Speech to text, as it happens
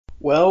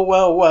Well,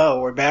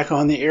 we're back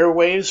on the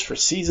airwaves for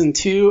Season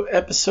 2,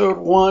 Episode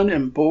 1,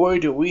 and boy,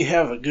 do we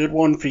have a good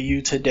one for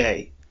you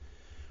today.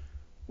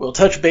 We'll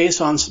touch base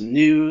on some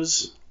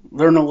news,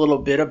 learn a little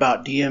bit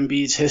about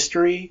DMB's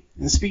history,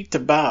 and speak to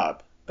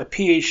Bob, a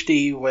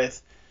PhD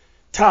with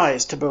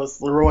ties to both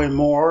Leroy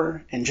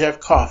Moore and Jeff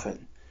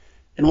Coffin,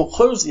 and we'll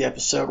close the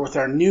episode with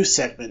our new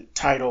segment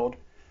titled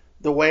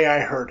The Way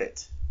I Heard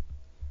It.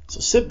 So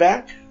sit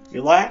back,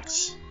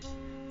 relax,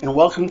 and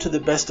welcome to the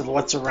best of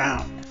what's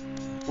around.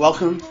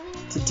 Welcome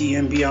to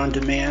DMB On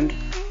Demand,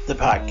 the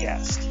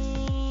podcast.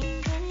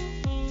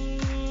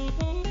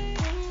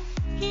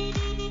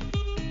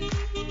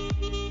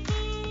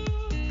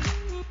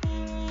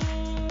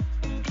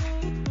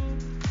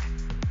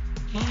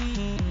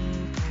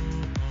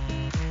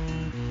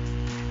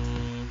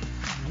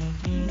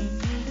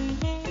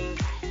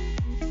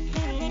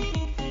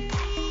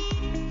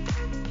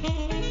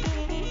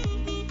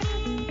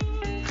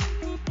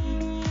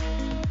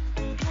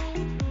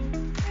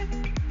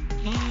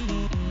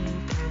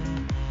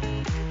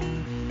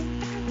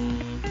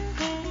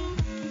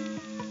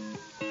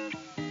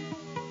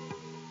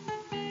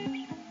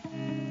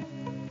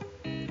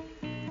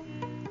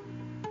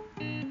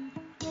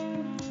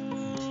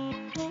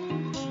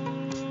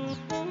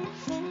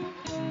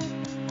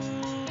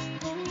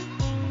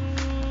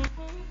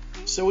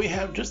 So we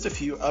have just a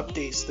few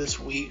updates this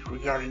week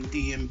regarding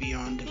DMB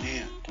On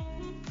Demand.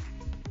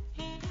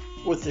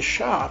 With the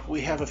shop, we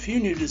have a few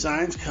new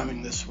designs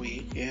coming this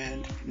week,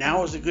 and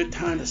now is a good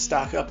time to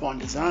stock up on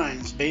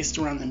designs based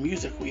around the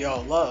music we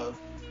all love,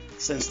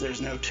 since there's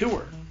no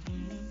tour.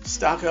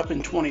 Stock up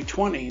in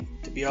 2020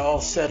 to be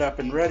all set up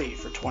and ready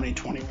for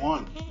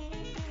 2021.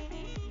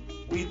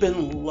 We've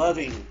been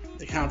loving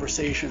the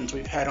conversations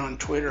we've had on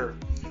Twitter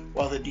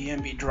while the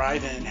DMB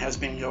Drive-In has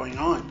been going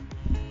on.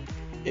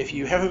 If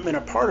you haven't been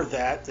a part of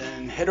that,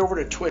 then head over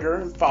to Twitter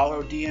and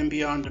follow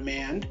DMB On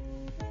Demand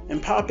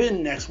and pop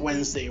in next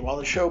Wednesday while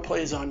the show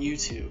plays on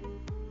YouTube.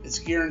 It's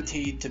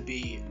guaranteed to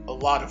be a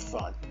lot of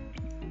fun.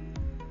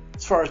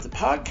 As far as the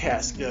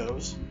podcast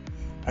goes,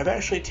 I've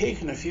actually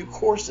taken a few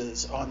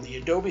courses on the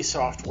Adobe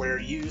software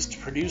used to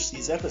produce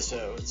these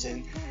episodes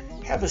and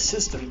have a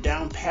system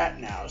down pat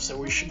now, so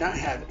we should not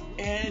have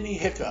any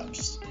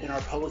hiccups in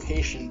our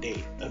publication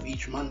date of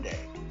each Monday.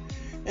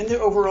 And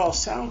the overall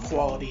sound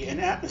quality and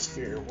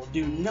atmosphere will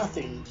do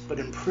nothing but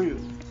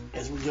improve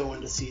as we go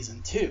into Season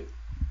 2.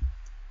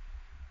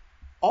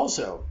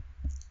 Also,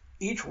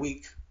 each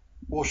week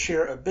we'll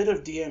share a bit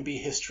of DMB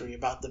history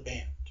about the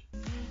band.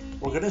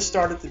 We're going to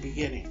start at the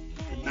beginning,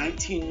 in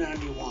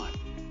 1991,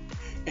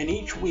 and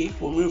each week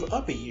we'll move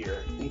up a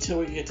year until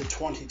we get to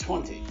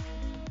 2020.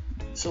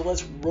 So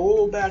let's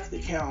roll back the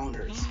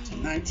calendars to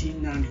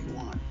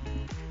 1991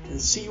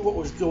 and see what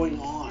was going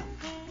on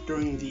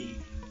during the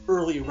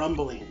early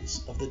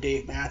rumblings of the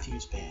Dave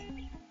Matthews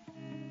Band.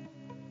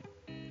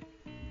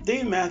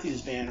 Dave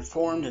Matthews Band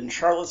formed in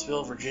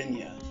Charlottesville,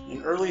 Virginia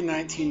in early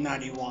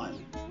 1991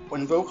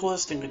 when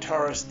vocalist and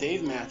guitarist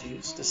Dave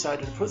Matthews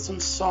decided to put some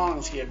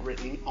songs he had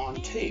written on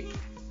tape.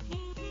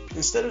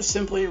 Instead of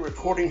simply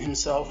recording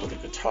himself with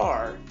a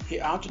guitar,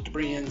 he opted to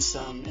bring in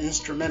some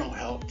instrumental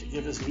help to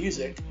give his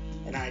music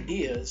and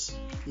ideas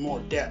more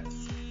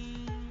depth.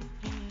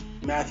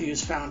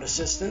 Matthews found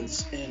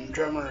assistance in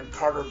drummer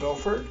Carter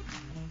Beauford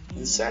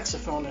and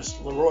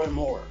saxophonist Leroy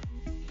Moore,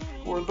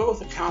 who were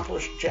both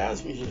accomplished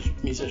jazz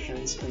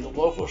musicians in the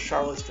local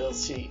Charlottesville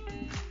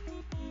scene.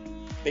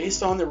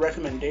 Based on the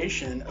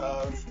recommendation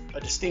of a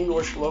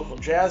distinguished local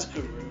jazz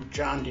guru,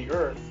 John D.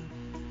 Earth,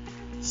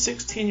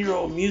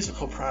 16-year-old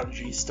musical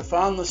prodigy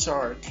Stefan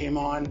Lessard came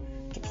on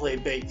to play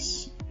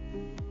bass.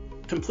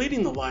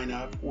 Completing the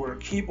lineup were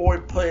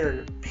keyboard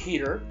player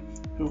Peter,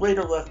 who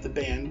later left the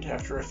band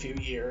after a few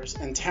years,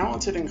 and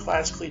talented and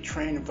classically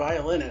trained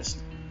violinist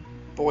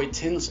Boyd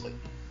Tinsley.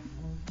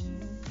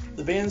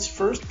 The band's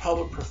first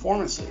public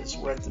performances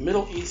were at the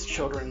Middle East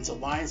Children's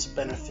Alliance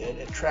benefit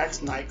at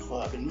Trax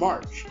nightclub in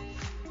March,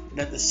 and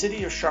at the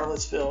City of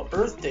Charlottesville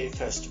Earth Day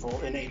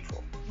Festival in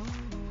April.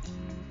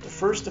 The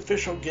first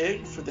official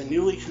gig for the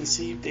newly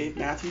conceived Dave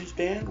Matthews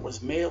Band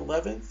was May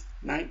 11th,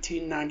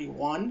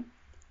 1991,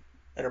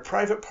 at a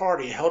private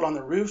party held on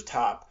the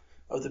rooftop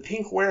of the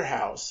Pink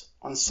Warehouse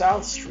on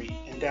South Street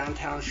in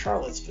downtown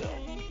Charlottesville.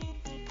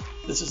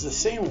 This is the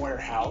same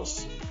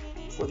warehouse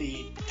for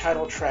the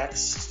title track's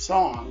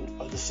song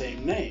of the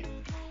same name.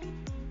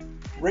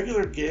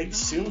 Regular gigs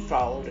soon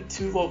followed at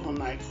two local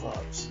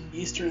nightclubs,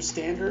 Eastern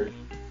Standard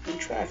and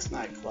Trax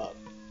nightclub.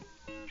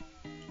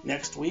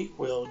 Next week,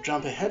 we'll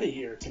jump ahead a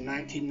year to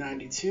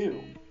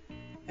 1992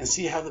 and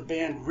see how the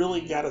band really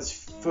got its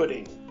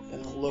footing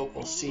in the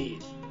local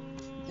scene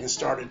and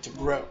started to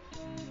grow.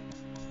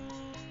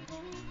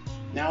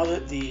 Now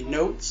that the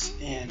notes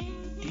and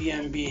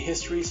DMB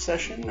history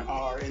session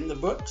are in the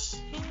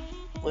books,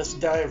 let's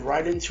dive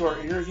right into our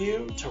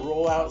interview to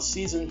roll out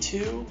Season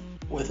 2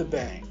 with a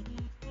bang.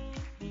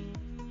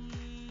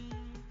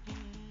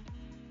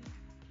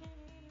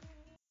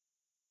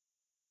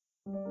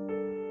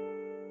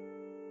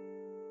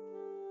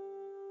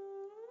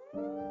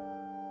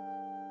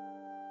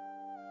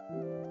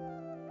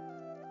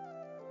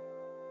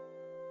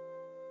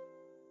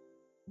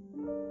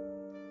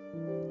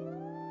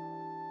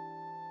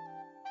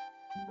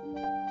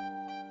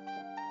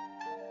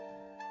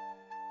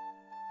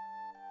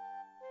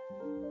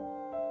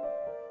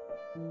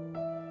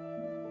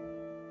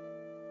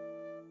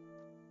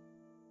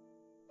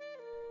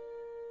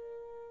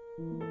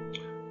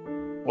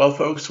 Well,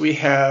 folks, we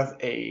have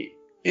a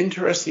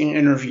interesting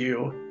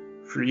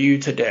interview for you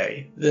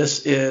today.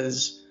 This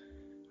is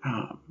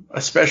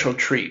a special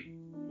treat.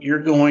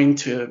 You're going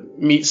to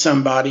meet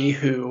somebody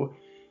who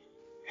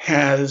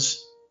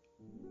has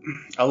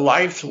a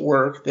life's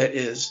work that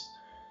is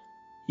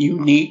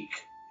unique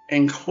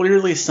and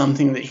clearly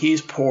something that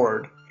he's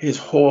poured his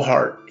whole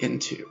heart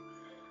into.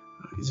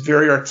 He's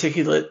very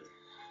articulate,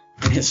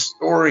 and his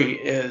story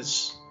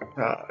is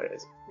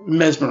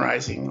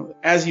mesmerizing.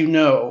 As you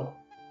know,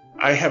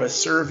 I have a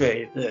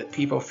survey that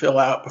people fill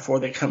out before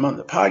they come on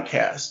the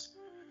podcast,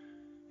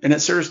 and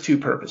it serves two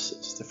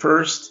purposes. The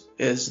first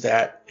is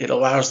that it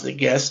allows the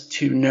guest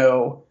to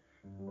know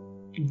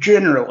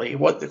generally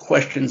what the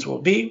questions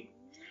will be,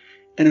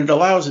 and it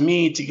allows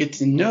me to get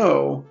to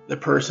know the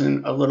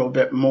person a little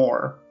bit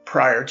more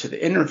prior to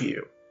the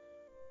interview.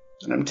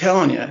 And I'm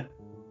telling you,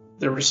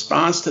 the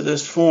response to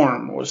this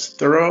form was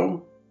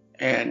thorough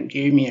and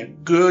gave me a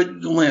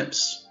good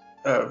glimpse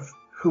of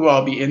who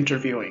I'll be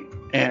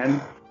interviewing.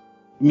 And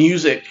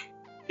music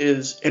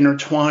is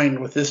intertwined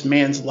with this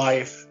man's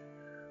life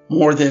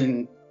more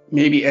than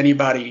maybe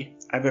anybody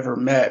I've ever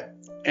met.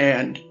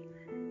 And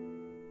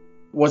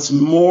what's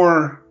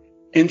more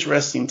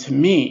interesting to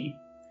me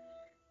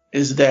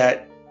is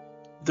that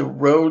the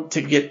road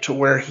to get to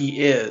where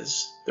he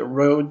is, the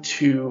road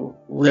to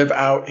live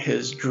out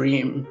his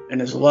dream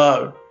and his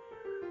love,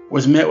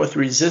 was met with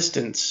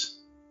resistance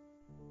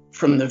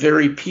from the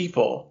very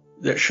people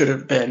that should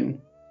have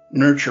been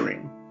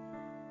nurturing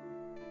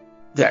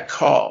that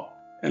call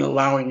and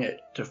allowing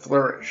it to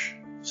flourish.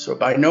 So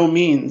by no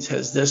means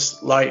has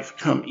this life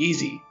come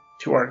easy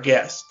to our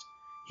guest.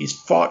 He's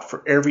fought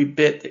for every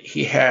bit that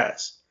he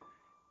has.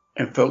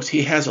 And folks,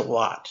 he has a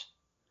lot.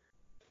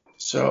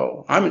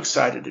 So I'm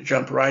excited to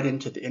jump right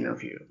into the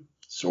interview.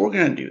 So we're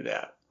going to do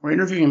that. We're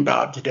interviewing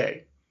Bob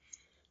today.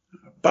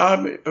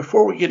 Bob,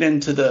 before we get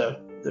into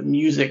the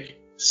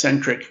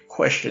music-centric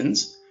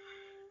questions,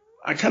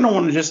 I kind of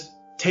want to just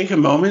take a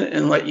moment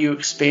and let you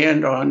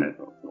expand on,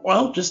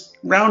 well, just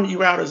round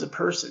you out as a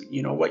person.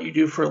 You know, what you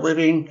do for a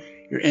living,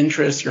 your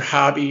interests, your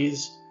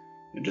hobbies,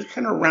 and just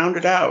kind of round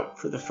it out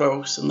for the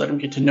folks and let them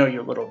get to know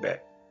you a little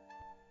bit.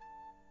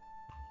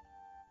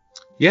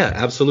 Yeah,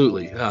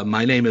 absolutely.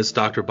 My name is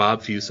Dr.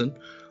 Bob Fusen.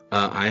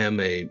 I am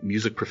a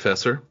music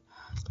professor.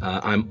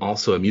 I'm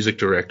also a music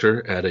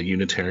director at a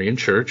Unitarian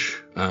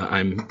church.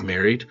 I'm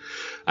married.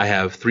 I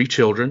have 3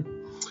 children.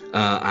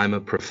 I'm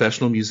a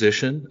professional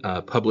musician,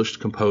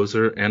 published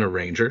composer, and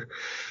arranger.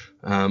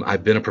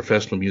 I've been a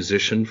professional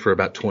musician for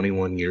about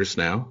 21 years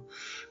now.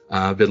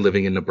 I've been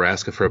living in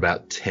Nebraska for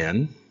about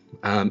 10.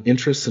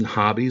 Interests and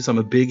hobbies. I'm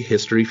a big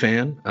history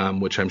fan,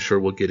 which I'm sure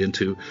we'll get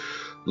into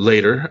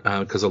later,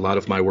 because a lot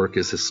of my work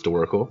is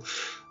historical.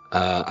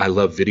 I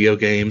love video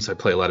games. I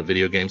play a lot of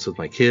video games with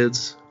my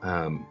kids.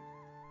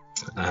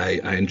 I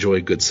enjoy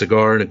a good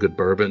cigar and a good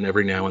bourbon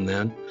every now and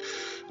then.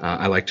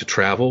 I like to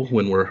travel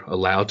when we're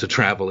allowed to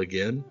travel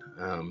again.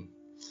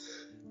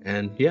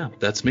 And yeah,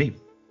 that's me.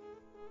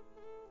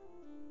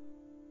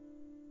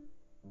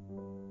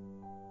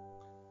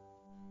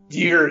 Do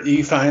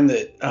you find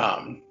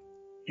that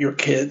your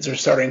kids are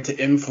starting to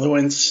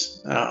influence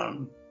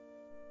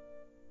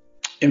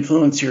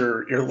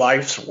your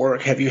life's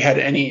work? Have you had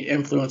any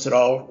influence at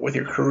all with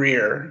your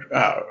career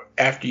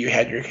after you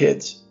had your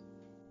kids?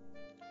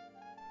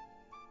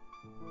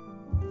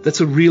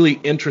 That's a really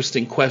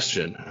interesting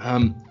question.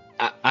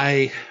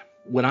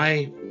 When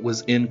I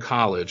was in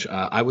college,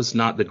 I was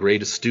not the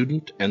greatest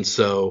student, and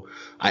so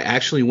I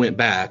actually went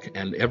back,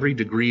 and every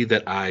degree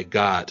that I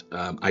got,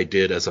 I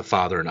did as a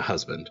father and a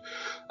husband.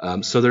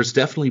 So there's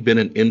definitely been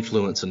an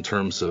influence in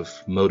terms of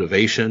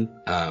motivation,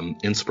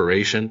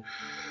 inspiration,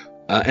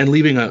 and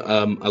leaving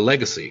a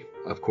legacy,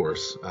 of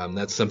course.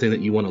 That's something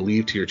that you want to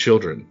leave to your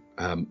children.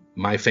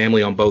 My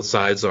family on both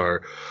sides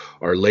are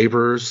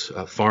laborers,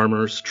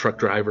 farmers, truck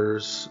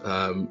drivers,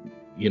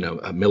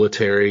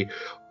 military,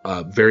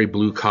 very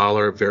blue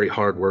collar, very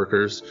hard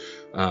workers.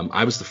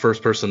 I was the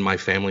first person in my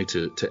family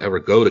to ever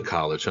go to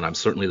college, and I'm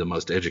certainly the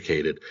most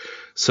educated.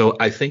 So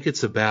I think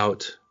it's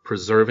about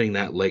preserving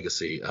that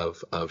legacy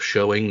of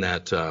showing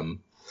that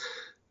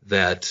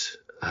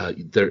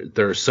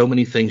there are so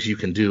many things you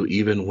can do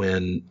even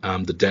when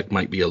the deck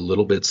might be a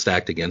little bit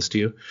stacked against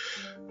you.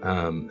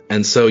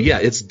 And so, yeah,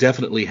 it's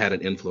definitely had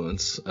an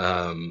influence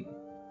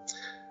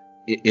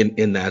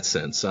in that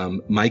sense.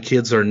 My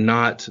kids are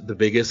not the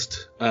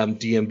biggest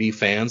DMB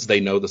fans. They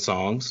know the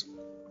songs.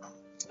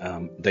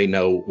 They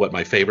know what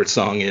my favorite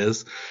song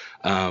is.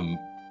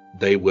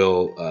 They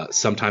will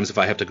sometimes, if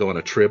I have to go on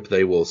a trip,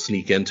 they will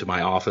sneak into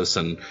my office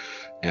and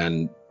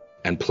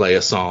play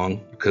a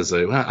song because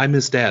I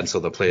miss Dad, so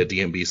they'll play a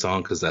DMB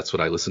song because that's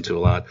what I listen to a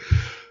lot.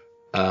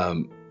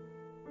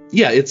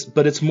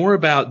 It's more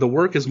about, the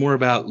work is more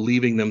about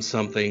leaving them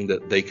something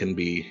that they can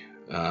be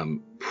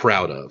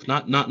proud of.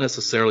 Not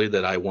necessarily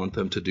that I want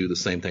them to do the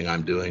same thing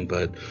I'm doing,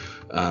 but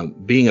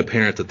being a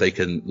parent that they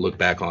can look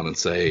back on and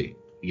say,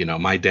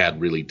 my dad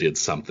really did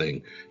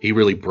something. He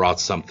really brought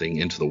something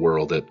into the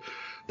world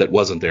that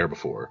wasn't there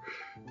before.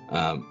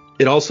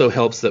 It also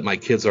helps that my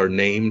kids are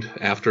named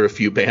after a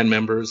few band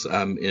members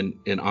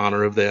in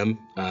honor of them,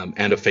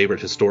 and a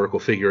favorite historical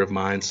figure of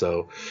mine.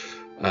 So,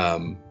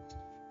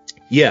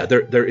 yeah,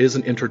 there is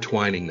an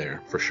intertwining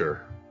there for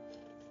sure.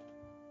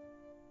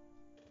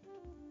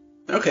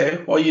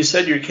 Okay, well, you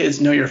said your kids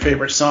know your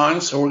favorite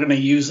songs, so we're going to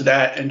use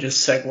that and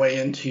just segue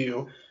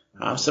into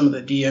some of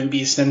the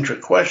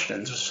DMB-centric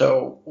questions.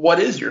 So what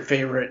is your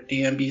favorite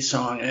DMB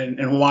song,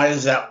 and why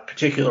is that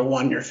particular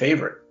one your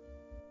favorite?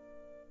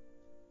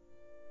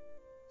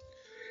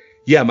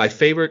 Yeah, my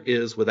favorite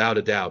is without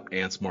a doubt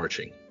Ants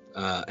Marching.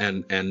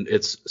 And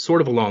it's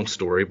sort of a long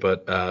story,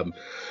 but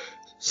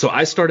so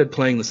I started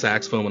playing the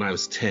saxophone when I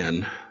was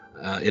 10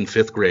 in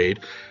fifth grade.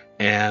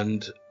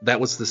 And that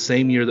was the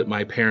same year that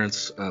my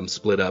parents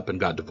split up and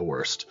got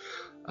divorced.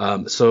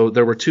 So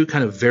there were two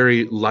kind of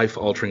very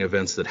life-altering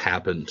events that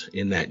happened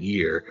in that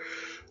year.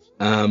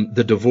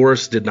 The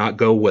divorce did not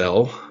go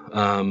well.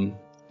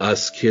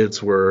 Us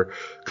kids were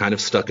kind of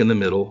stuck in the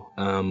middle.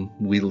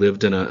 We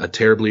lived in a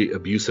terribly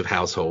abusive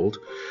household.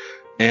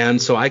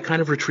 And so I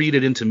kind of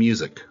retreated into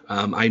music.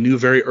 I knew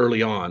very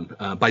early on,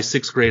 by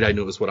sixth grade, I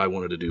knew it was what I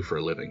wanted to do for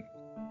a living.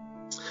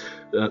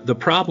 The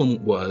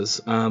problem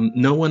was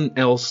no one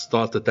else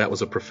thought that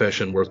was a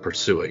profession worth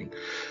pursuing.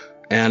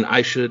 And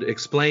I should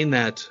explain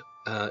that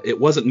it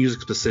wasn't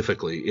music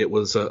specifically. It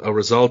was a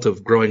result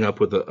of growing up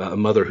with a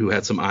mother who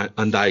had some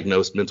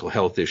undiagnosed mental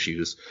health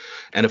issues.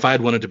 And if I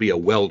had wanted to be a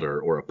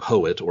welder or a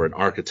poet or an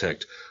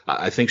architect,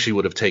 I think she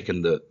would have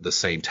taken the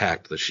same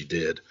tact that she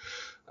did,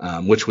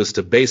 which was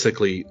to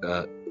basically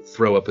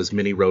throw up as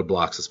many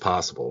roadblocks as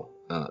possible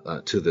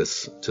to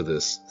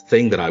this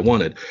thing that I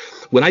wanted.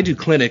 When I do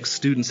clinics,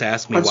 students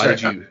ask me,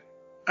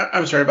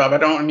 I'm sorry, Bob, I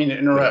don't mean to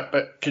interrupt,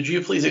 but could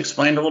you please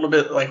explain a little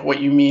bit like what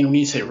you mean when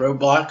you say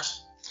roadblocks?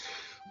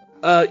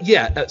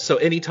 Yeah, so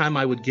anytime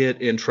I would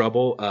get in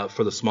trouble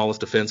for the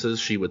smallest offenses,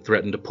 she would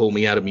threaten to pull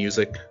me out of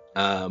music.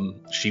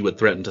 She would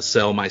threaten to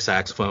sell my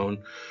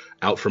saxophone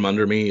out from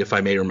under me if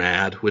I made her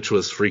mad, which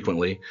was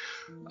frequently.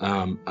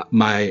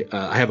 I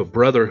have a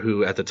brother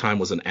who at the time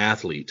was an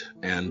athlete,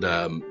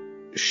 and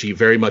she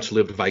very much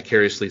lived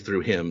vicariously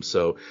through him.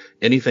 So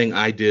anything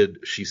I did,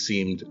 she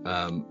seemed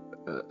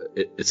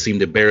it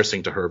seemed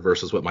embarrassing to her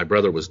versus what my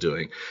brother was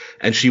doing.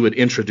 And she would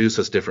introduce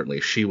us differently.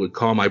 She would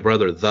call my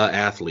brother the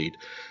athlete,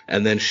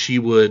 and then she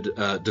would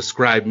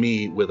describe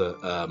me with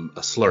a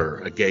slur,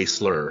 a gay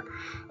slur.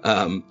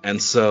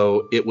 And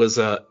so it was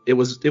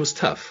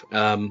tough.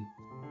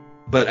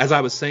 But as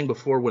I was saying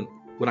before, when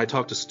I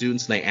talk to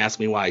students and they ask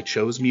me why I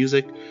chose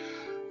music,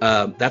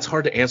 that's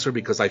hard to answer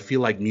because I feel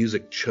like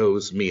music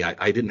chose me.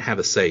 I didn't have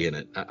a say in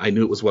it. I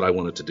knew it was what I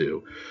wanted to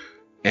do.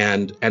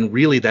 And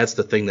really that's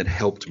the thing that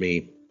helped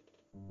me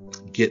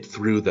get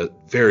through the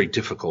very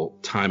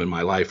difficult time in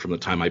my life from the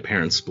time my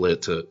parents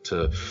split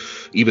to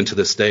even to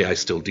this day, I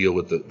still deal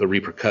with the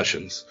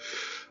repercussions.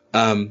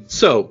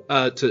 So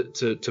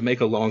to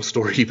make a long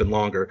story even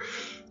longer,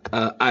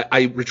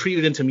 I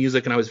retreated into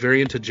music, and I was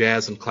very into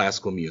jazz and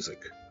classical music,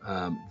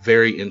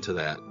 very into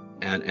that.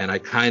 And I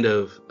kind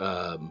of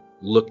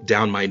looked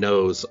down my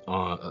nose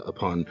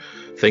upon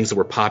things that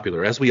were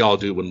popular, as we all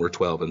do when we're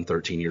 12 and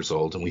 13 years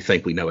old, and we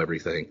think we know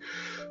everything.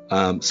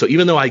 So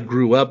even though I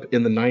grew up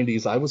in the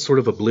 90s, I was sort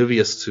of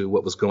oblivious to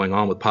what was going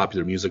on with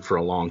popular music for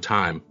a long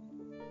time.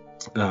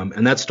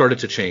 And that started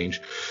to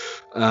change.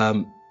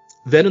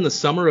 Then in the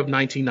summer of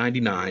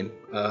 1999,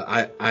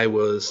 I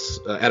was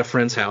at a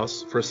friend's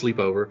house for a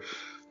sleepover,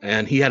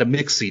 and he had a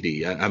mix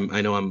CD. I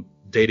know I'm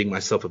dating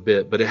myself a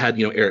bit, but it had,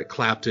 Eric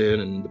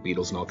Clapton and the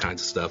Beatles and all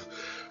kinds of stuff.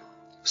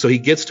 So he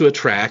gets to a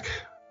track,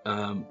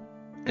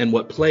 and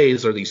what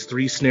plays are these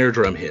three snare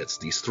drum hits,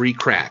 these three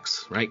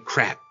cracks, right?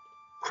 Crack,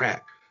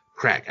 crack,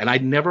 crack. And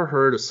I'd never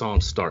heard a song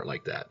start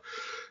like that.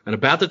 And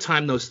about the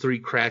time those three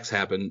cracks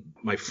happened,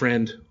 my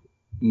friend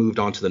moved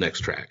on to the next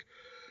track.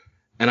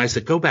 And I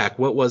said, go back,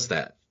 what was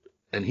that?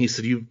 And he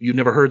said, you've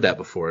never heard that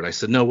before. And I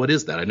said, no, what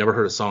is that? I never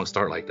heard a song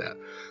start like that.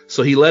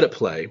 So he let it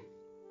play,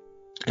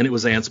 and it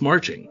was Ants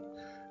Marching.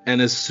 And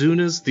as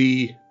soon as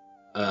the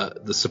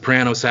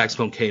soprano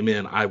saxophone came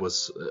in, I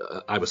was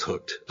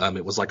hooked.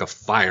 It was like a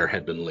fire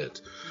had been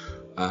lit.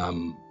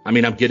 I'm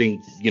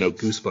getting,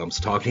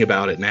 goosebumps talking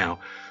about it now.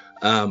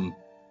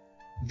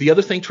 The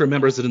other thing to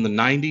remember is that in the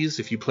 90s,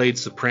 if you played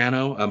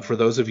soprano, for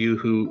those of you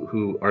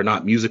who are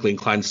not musically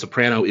inclined,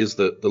 soprano is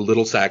the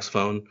little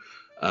saxophone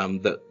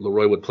that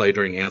Leroy would play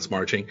during Ants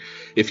Marching.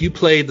 If you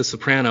played the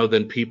soprano,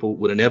 then people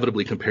would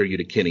inevitably compare you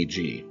to Kenny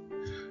G.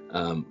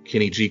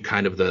 Kenny G,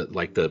 kind of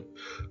the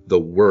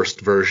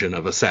worst version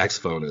of a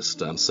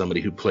saxophonist,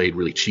 somebody who played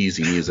really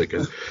cheesy music.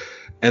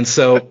 And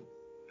so,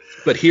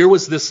 but here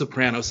was this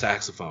soprano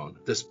saxophone,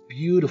 this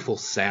beautiful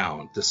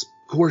sound, this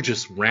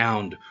gorgeous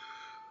round,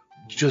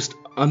 just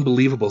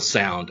unbelievable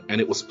sound.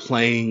 And it was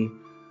playing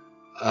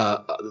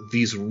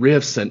these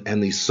riffs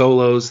and these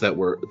solos that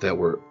were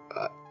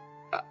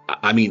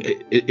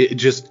it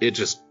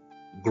just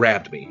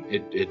grabbed me.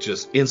 It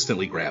just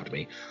instantly grabbed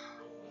me.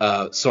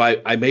 So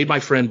I made my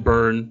friend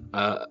burn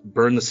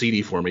the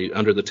CD for me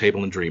under the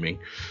table and dreaming.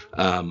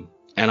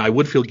 And I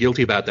would feel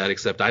guilty about that,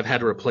 except I've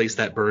had to replace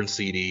that burned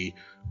CD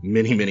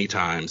many, many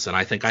times. And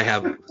I think I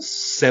have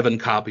 7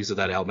 copies of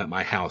that album at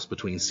my house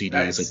between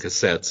CDs and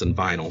cassettes and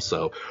vinyl.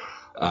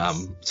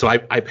 So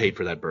I paid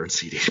for that burned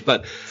CD.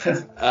 But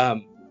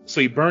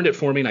so he burned it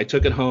for me, and I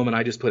took it home, and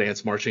I just put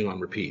Ants Marching on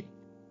repeat.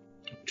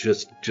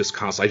 Just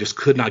constantly. I just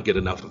could not get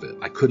enough of it.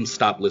 I couldn't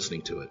stop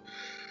listening to it.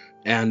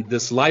 And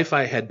this life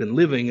I had been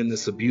living in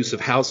this abusive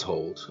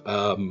household,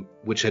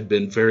 which had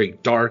been very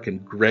dark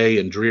and gray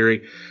and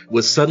dreary,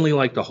 was suddenly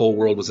like the whole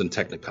world was in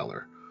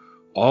Technicolor.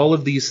 All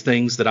of these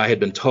things that I had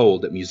been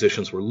told, that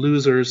musicians were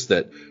losers,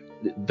 that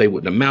they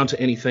wouldn't amount to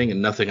anything,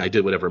 and nothing I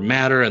did would ever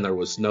matter, and there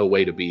was no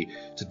way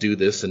to do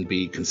this and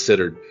be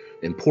considered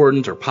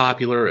important or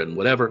popular and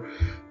whatever,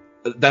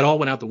 that all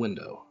went out the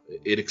window.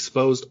 It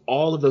exposed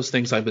all of those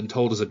things I've been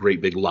told is a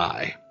great big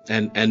lie.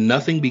 And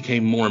nothing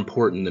became more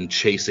important than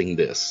chasing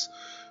this.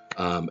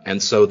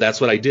 And so that's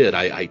what I did.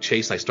 I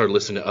started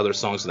listening to other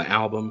songs in the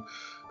album.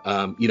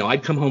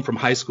 I'd come home from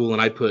high school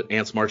and I'd put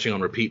Ants Marching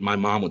on repeat. My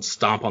mom would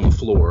stomp on the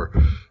floor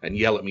and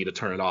yell at me to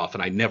turn it off.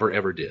 And I never,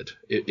 ever did.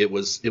 It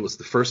was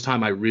the first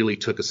time I really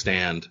took a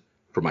stand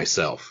for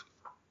myself.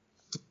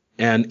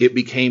 And it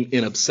became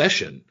an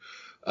obsession,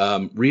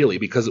 really,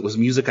 because it was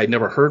music I'd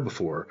never heard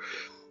before.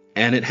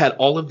 And it had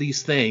all of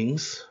these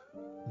things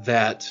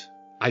that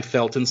I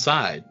felt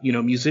inside.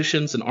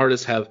 Musicians and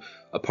artists have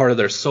a part of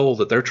their soul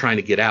that they're trying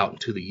to get out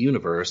into the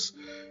universe.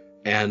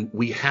 And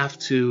we have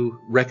to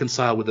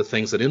reconcile with the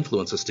things that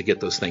influence us to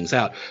get those things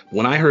out.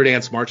 When I heard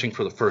Ants Marching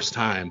for the first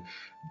time,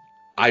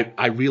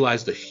 I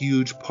realized a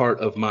huge part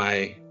of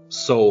my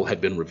soul had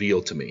been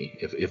revealed to me,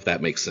 if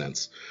that makes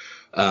sense.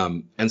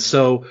 And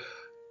so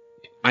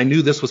I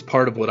knew this was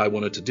part of what I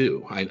wanted to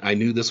do. I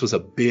knew this was a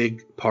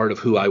big part of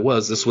who I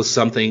was. This was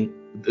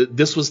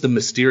the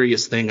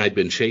mysterious thing I'd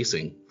been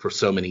chasing for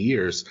so many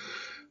years.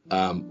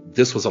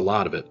 This was a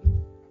lot of it.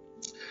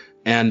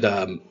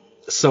 And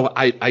so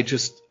I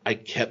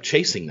kept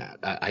chasing that.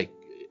 I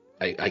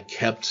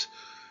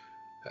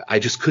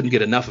just couldn't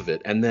get enough of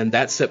it. And then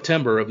that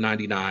September of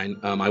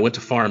 99, I went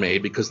to Farm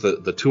Aid because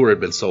the tour had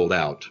been sold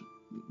out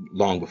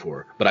long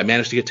before. But I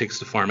managed to get tickets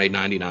to Farm Aid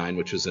 99,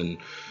 which is in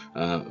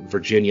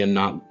Virginia,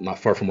 not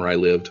far from where I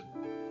lived.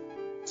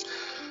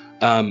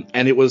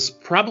 And it was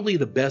probably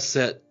the best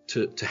set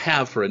to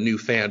have for a new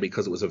fan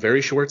because it was a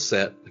very short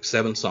set, like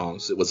 7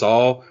 songs. It was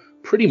all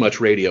pretty much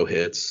radio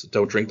hits,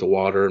 Don't Drink the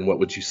Water and What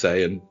Would You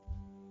Say? And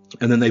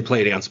then they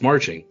played Ants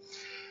Marching.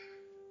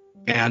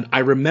 And I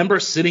remember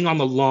sitting on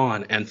the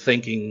lawn and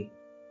thinking,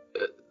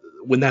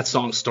 when that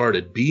song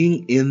started,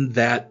 being in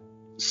that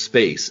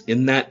space,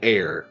 in that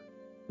air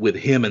with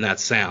him and that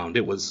sound,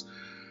 it was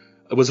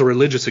a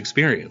religious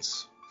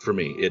experience for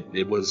me.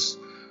 It was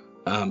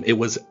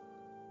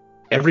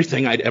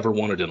everything I'd ever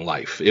wanted in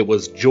life. It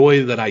was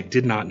joy that I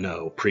did not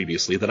know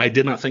previously, that I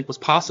did not think was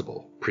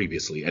possible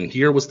previously. And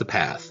here was the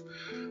path.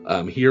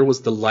 Here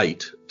was the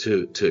light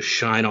to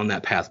shine on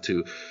that path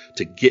to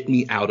get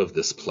me out of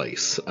this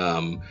place.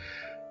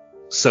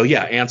 So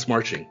yeah, Ants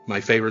Marching,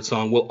 my favorite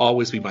song, will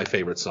always be my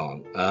favorite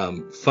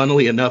song.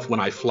 Funnily enough, when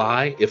I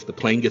fly, if the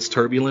plane gets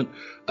turbulent,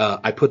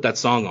 I put that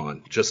song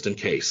on just in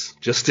case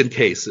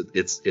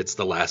it's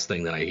the last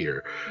thing that I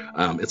hear.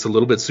 It's a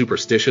little bit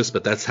superstitious,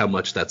 but that's how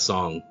much that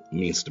song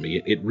means to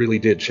me. It really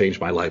did change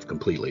my life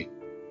completely.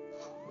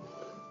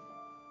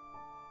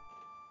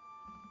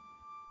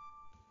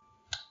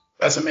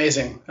 That's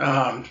amazing.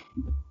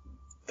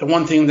 The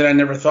one thing that I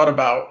never thought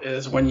about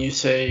is when you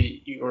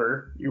say you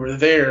were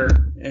there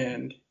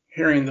and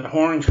hearing the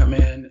horn come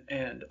in,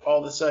 and all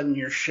of a sudden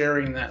you're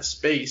sharing that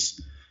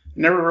space.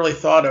 Never really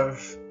thought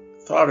of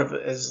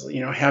it as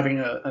having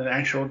an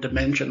actual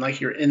dimension, like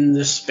you're in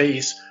this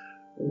space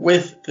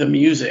with the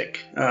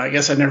music. I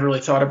guess I never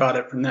really thought about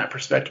it from that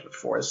perspective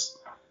before. It's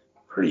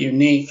pretty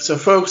unique. So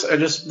folks,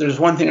 there's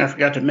one thing I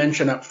forgot to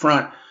mention up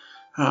front.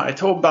 I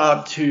told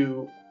Bob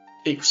to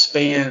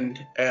expand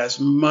as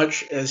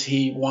much as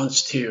he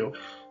wants to.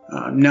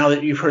 Now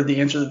that you've heard the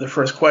answer to the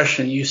first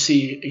question, you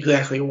see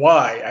exactly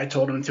why I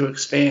told him to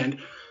expand.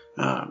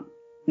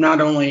 Not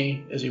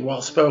only is he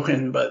well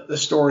spoken, but the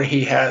story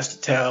he has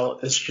to tell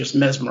is just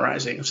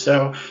mesmerizing.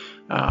 So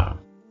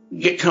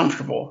get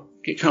comfortable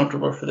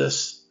for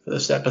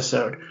this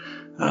episode.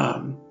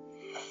 All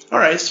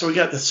right, so we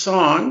got the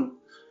song.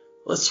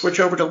 Let's switch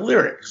over to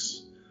lyrics.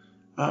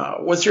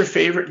 What's your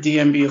favorite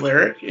DMB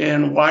lyric,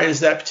 and why is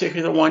that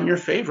particular one your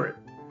favorite?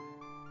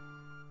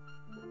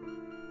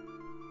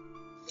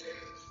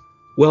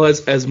 Well,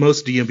 as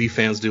most DMB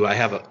fans do, I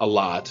have a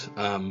lot,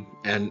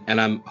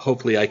 and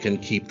hopefully I can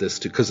keep this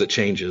because it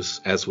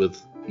changes as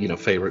with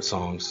favorite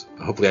songs.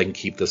 Hopefully I can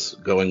keep this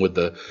going with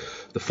the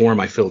form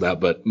I filled out.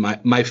 But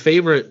my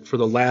favorite for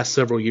the last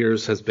several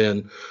years has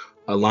been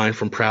a line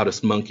from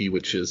Proudest Monkey,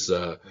 which is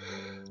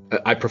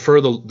I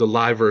prefer the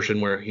live version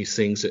where he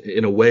sings,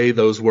 "In a way,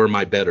 those were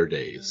my better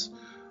days."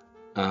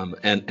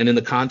 And in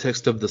the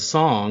context of the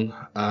song,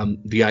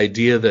 the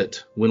idea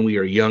that when we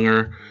are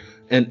younger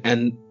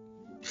and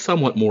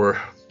somewhat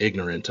more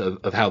ignorant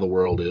of how the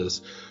world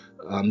is,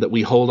 that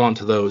we hold on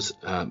to those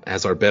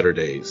as our better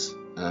days.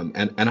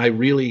 And I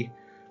really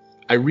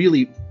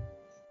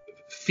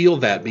feel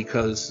that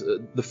because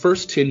the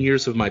first 10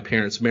 years of my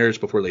parents' marriage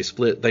before they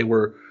split, they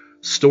were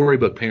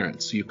storybook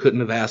parents. You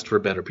couldn't have asked for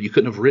better, you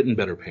couldn't have written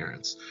better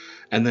parents.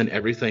 And then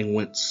everything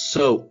went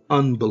so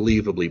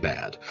unbelievably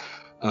bad.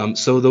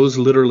 So those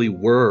literally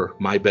were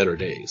my better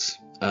days.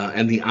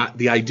 And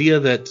the idea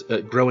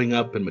that growing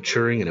up and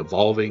maturing and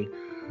evolving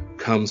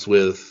comes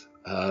with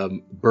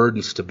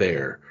burdens to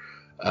bear,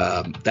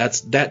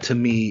 that to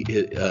me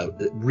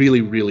it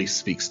really, really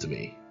speaks to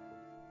me.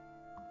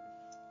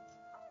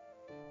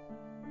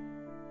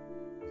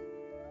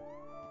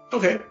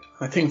 Okay,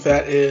 I think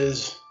that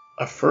is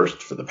a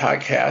first for the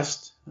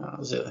podcast. It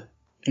was an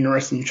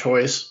interesting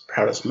choice,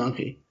 proudest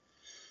monkey.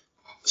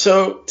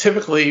 So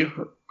typically,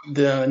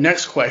 the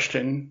next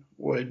question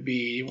would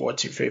be,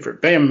 what's your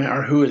favorite band member,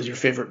 or who is your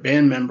favorite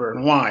band member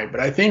and why?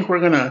 But I think we're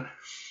going to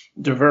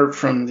divert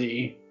from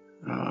the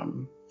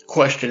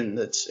question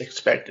that's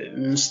expected.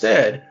 And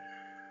instead,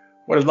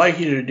 what I'd like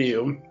you to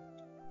do,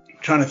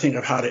 I'm trying to think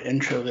of how to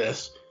intro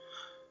this.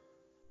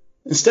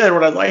 Instead,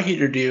 what I'd like you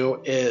to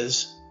do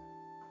is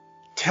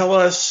tell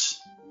us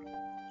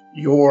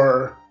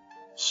your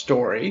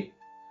story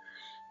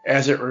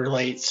as it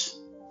relates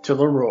to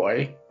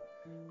Leroy,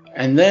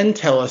 and then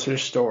tell us your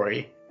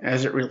story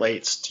as it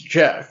relates to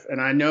Jeff. And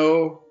I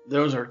know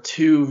those are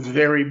two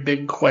very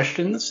big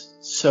questions.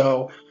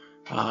 So,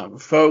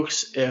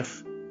 folks,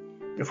 if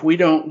we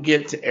don't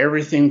get to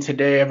everything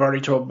today, I've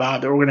already told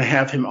Bob that we're going to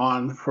have him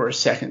on for a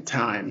second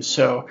time.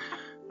 So,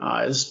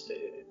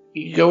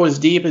 you go as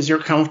deep as you're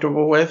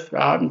comfortable with,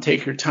 Bob, and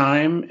take your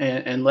time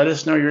and let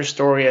us know your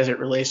story as it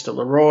relates to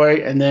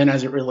Leroy and then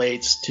as it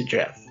relates to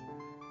Jeff.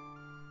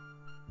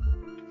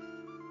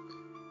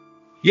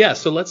 Yeah,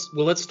 so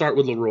let's start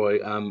with Leroy.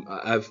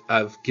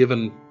 I've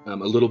given a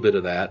little bit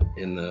of that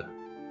in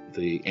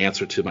the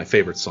answer to my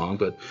favorite song,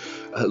 but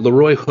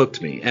Leroy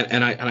hooked me,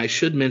 and I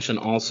should mention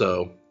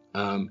also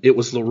it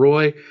was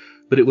Leroy,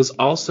 but it was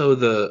also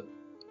the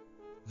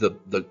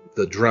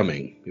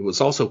drumming. It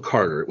was also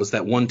Carter. It was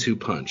that 1-2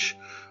 punch.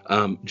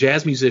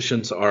 Jazz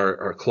musicians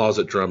are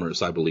closet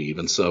drummers, I believe,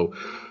 and so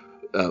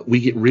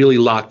we get really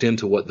locked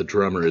into what the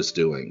drummer is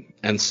doing,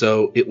 and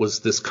so it was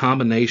this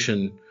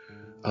combination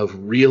of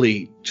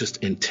really just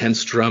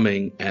intense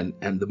drumming and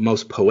the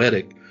most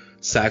poetic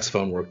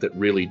saxophone work that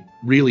really,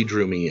 really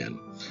drew me in.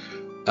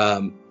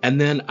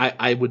 And then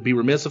I would be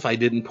remiss if I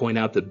didn't point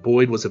out that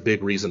Boyd was a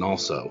big reason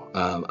also.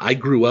 I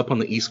grew up on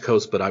the East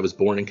Coast, but I was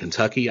born in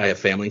Kentucky. I have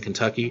family in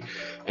Kentucky,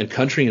 and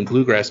country and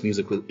bluegrass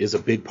music is a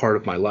big part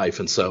of my life.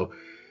 And so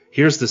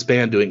here's this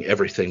band doing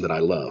everything that I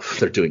love.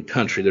 They're doing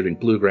country, they're doing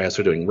bluegrass,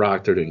 they're doing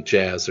rock, they're doing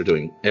jazz, they're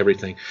doing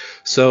everything.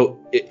 So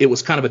it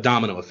was kind of a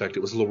domino effect. It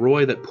was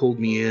Leroy that pulled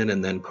me in,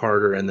 and then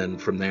Carter, and then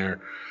from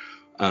there.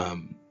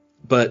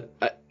 But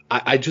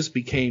I just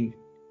became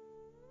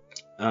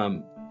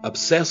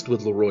obsessed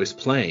with Leroy's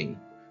playing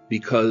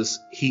because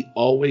he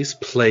always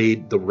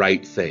played the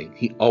right thing.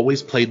 He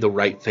always played the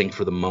right thing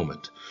for the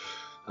moment.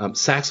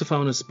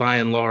 Saxophonists, by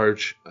and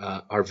large,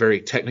 are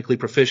very technically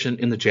proficient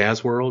in the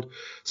jazz world.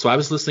 So I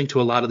was listening to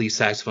a lot of these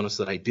saxophonists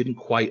that I didn't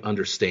quite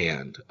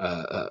understand.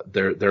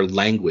 Their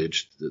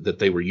language that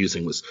they were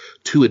using was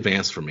too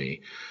advanced for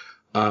me.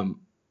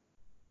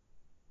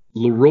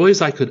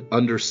 Leroy's I could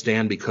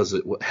understand because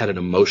it had an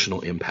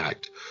emotional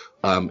impact.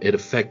 It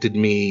affected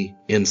me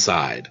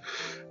inside.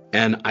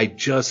 And I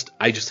just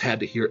had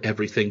to hear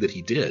everything that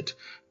he did.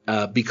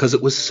 Because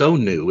it was so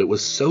new. It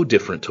was so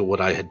different to what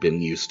I had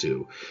been used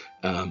to.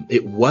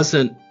 It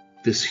wasn't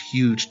this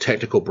huge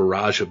technical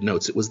barrage of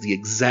notes. It was the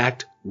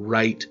exact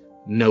right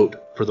note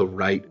for the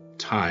right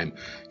time.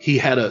 He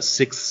had a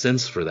sixth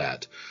sense for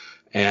that.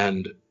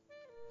 And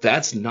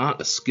that's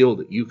not a skill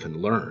that you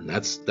can learn.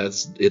 That's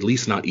at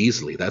least not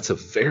easily. That's a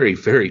very,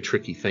 very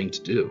tricky thing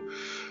to do.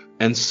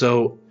 And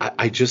so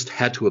I just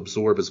had to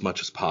absorb as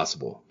much as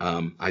possible.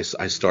 I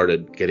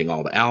started getting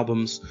all the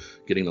albums,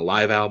 getting the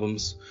live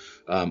albums.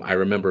 I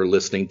remember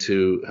listening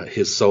to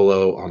his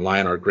solo on Lie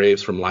on Our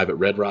Graves from Live at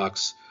Red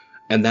Rocks,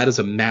 and that is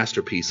a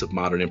masterpiece of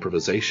modern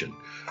improvisation.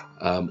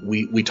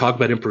 We talk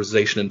about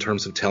improvisation in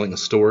terms of telling a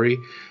story,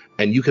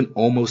 and you can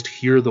almost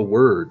hear the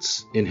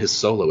words in his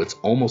solo. It's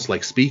almost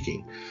like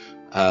speaking.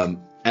 And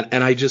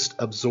I just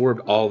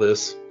absorbed all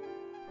this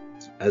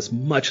as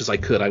much as I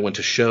could. I went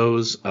to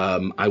shows.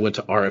 I went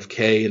to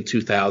RFK in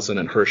 2000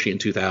 and Hershey in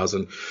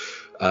 2000.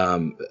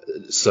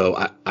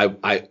 So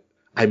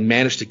I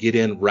managed to get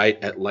in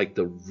right at like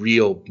the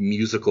real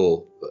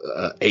musical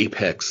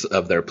apex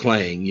of their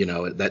playing. You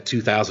know, that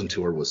 2000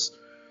 tour was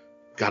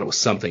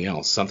something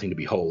else, something to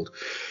behold.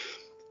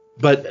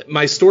 But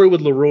my story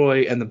with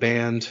Leroy and the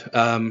band.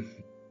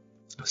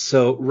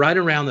 So right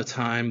around the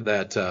time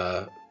that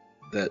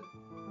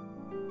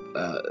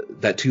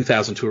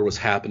 2000 tour was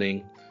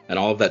happening, and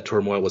all of that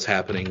turmoil was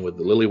happening with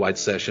the Lily White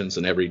sessions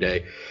and every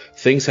day,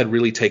 things had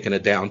really taken a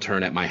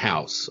downturn at my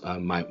house.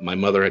 My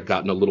mother had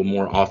gotten a little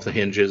more off the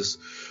hinges.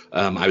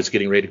 I was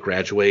getting ready to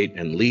graduate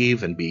and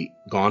leave and be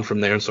gone from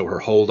there. And so her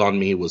hold on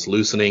me was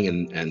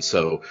loosening. And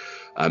so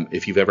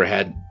if you've ever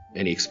had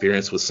any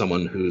experience with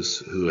someone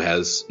who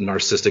has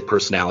narcissistic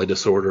personality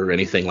disorder or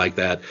anything like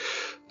that.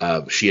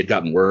 She had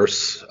gotten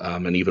worse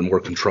and even more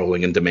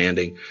controlling and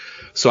demanding.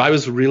 So I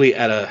was really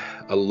at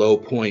a low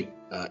point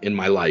in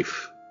my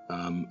life,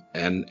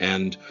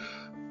 and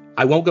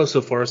I won't go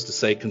so far as to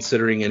say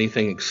considering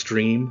anything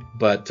extreme,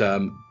 but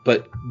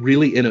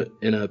really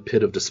in a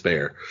pit of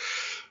despair.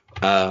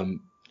 And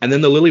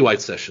then the Lily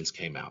White sessions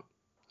came out.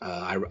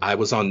 I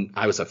was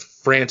a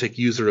frantic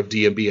user of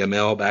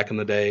dmbml back in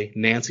the day.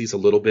 Nancy's a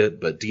little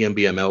bit, but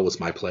dmbml was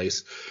my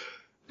place.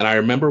 And I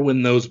remember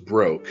when those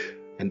broke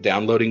and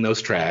downloading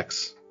those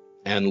tracks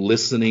and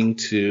listening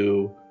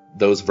to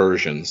those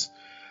versions.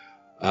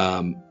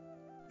 And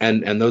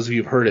those of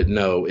you who've heard it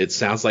know it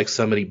sounds like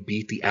somebody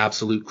beat the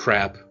absolute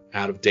crap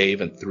out of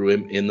Dave and threw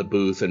him in the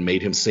booth and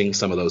made him sing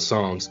some of those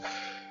songs.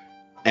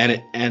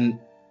 And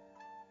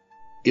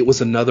it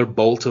was another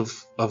bolt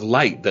of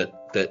light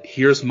that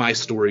here's my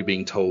story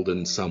being told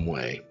in some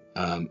way.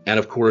 And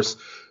of course,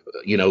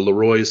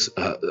 Leroy's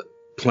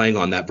playing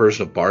on that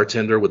version of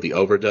Bartender with the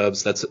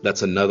overdubs.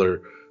 That's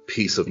another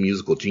piece of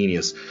musical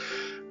genius.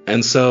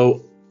 And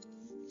so,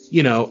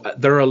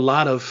 there are a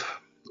lot of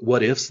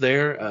what ifs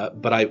there,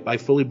 but I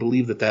fully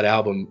believe that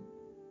album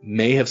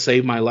may have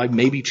saved my life,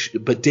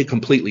 but did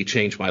completely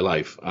change my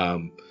life,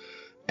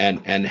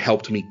 and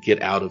helped me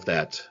get out of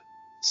that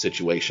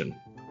situation.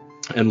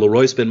 And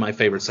Leroy's been my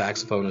favorite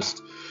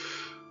saxophonist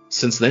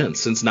since then,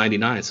 since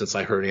 '99, since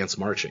I heard Ants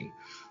Marching.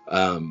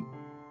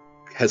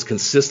 Has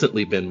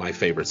consistently been my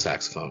favorite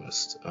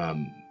saxophonist.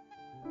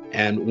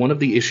 And one of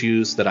the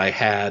issues that I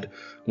had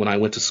when I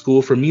went to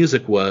school for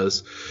music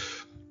was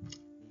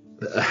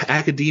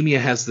academia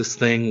has this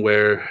thing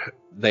where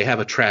they have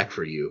a track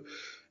for you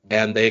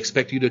and they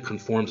expect you to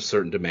conform to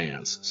certain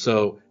demands.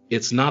 So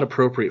it's not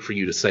appropriate for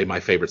you to say my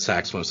favorite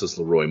saxophonist is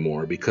Leroy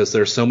Moore because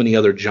there are so many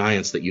other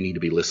giants that you need to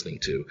be listening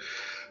to.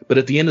 But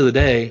at the end of the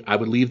day, I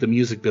would leave the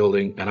music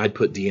building and I'd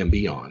put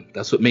DMB on.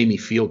 That's what made me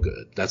feel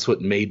good. That's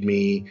what made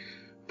me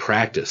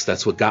practice.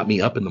 That's what got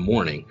me up in the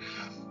morning.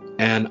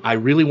 And I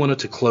really wanted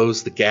to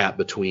close the gap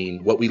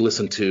between what we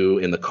listen to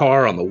in the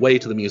car on the way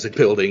to the music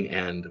building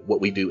and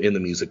what we do in the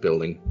music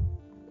building,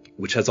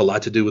 which has a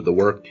lot to do with the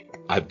work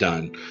I've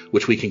done,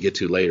 which we can get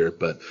to later.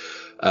 But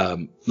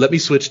let me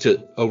switch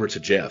over to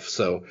Jeff.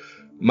 So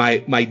my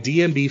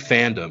DMB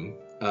fandom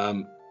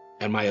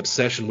and my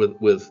obsession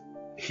with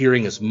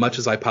hearing as much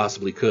as I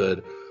possibly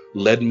could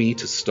led me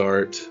to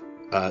start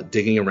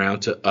digging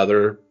around to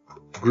other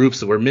groups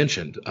that were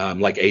mentioned,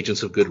 like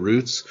Agents of Good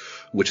Roots,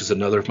 which is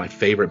another of my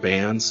favorite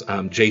bands.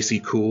 J.C.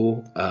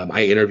 Cool,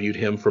 I interviewed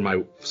him for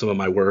some of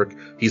my work.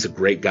 He's a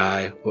great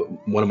guy,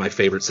 one of my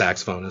favorite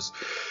saxophonists.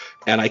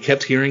 And I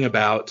kept hearing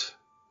about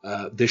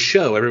this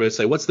show. Everybody would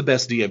say, what's the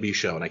best DMB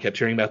show? And I kept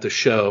hearing about this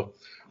show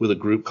with a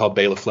group called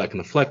Bela Fleck and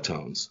the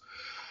Flecktones.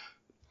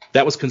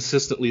 That was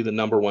consistently the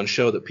number one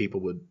show that people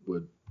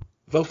would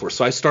vote for.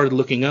 So I started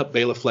looking up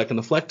Bela Fleck and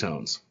the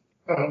Flecktones.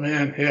 Oh,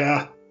 man,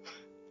 yeah.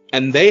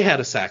 And they had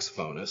a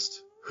saxophonist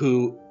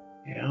who,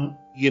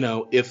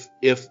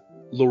 if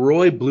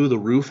Leroy blew the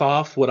roof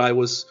off what I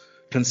was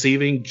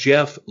conceiving,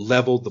 Jeff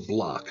leveled the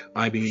block.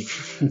 I mean,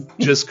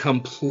 just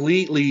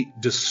completely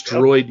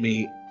destroyed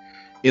me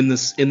in the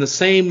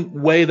same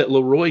way that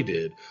Leroy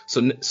did.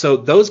 So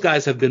those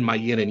guys have been my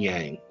yin and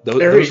yang.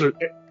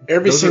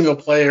 Every single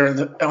player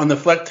on the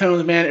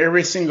Flecktones, man,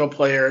 every single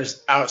player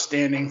is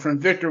outstanding. From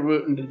Victor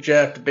Wooten to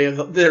Jeff to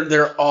Bela,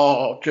 they're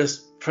all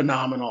just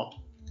phenomenal.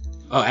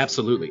 Oh,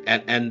 absolutely.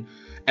 And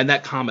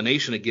that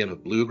combination again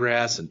of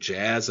bluegrass and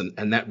jazz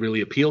and that really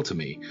appealed to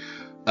me.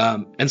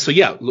 And so,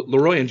 yeah,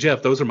 Leroy and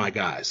Jeff, those are my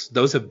guys.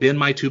 Those have been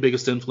my two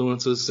biggest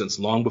influences since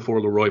long before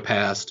Leroy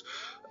passed.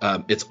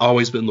 It's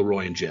always been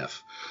Leroy and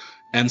Jeff.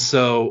 And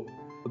so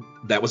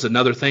that was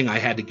another thing I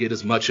had to get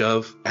as much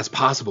of as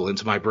possible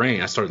into my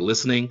brain. I started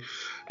listening.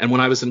 And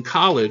when I was in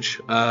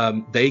college,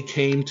 they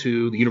came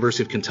to the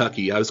University of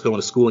Kentucky. I was going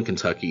to school in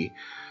Kentucky,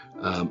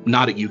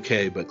 not at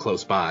UK, but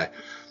close by.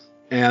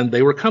 And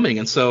they were coming.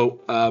 And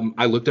so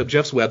I looked up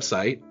Jeff's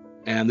website,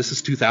 and this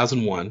is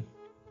 2001.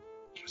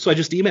 So I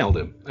just emailed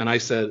him and I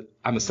said,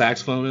 I'm a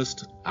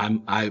saxophonist.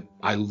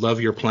 I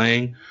love your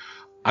playing.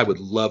 I would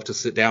love to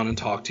sit down and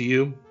talk to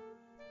you.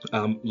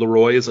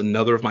 Leroy is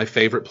another of my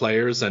favorite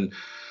players. And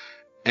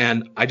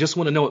I just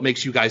want to know what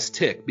makes you guys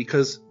tick,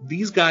 because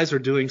these guys are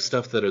doing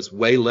stuff that is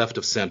way left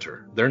of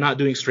center. They're not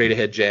doing straight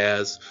ahead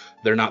jazz.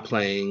 They're not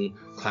playing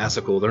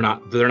classical. They're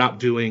not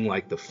doing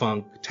like the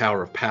funk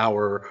Tower of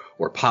Power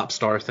or pop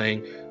star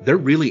thing. They're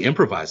really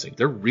improvising.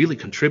 They're really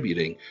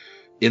contributing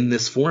in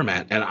this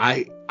format. And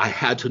I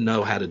had to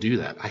know how to do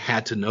that. I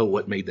had to know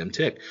what made them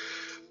tick.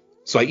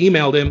 So I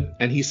emailed him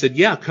and he said,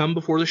 yeah, come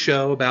before the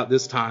show about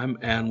this time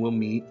and we'll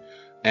meet.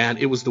 And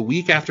it was the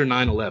week after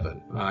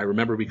 9/11. I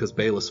remember because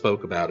Bela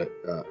spoke about it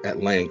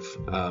at length.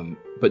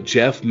 But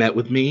Jeff met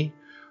with me.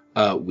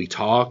 We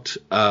talked.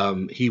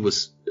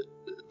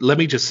 Let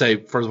me just say,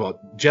 first of all,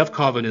 Jeff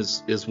Colvin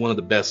is one of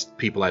the best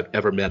people I've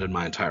ever met in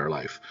my entire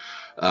life.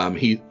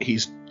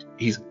 He's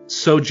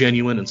so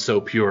genuine and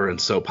so pure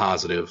and so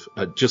positive.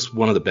 Just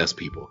one of the best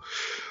people.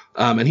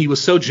 And he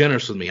was so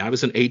generous with me. I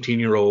was an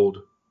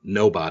 18-year-old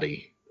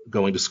nobody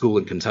going to school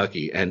in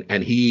Kentucky,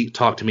 and he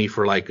talked to me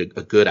for like a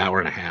good hour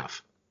and a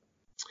half.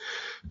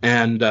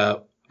 And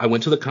I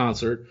went to the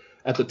concert.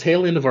 At the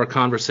tail end of our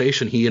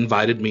conversation, he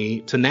invited me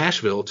to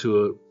Nashville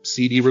to a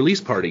CD release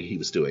party he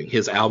was doing.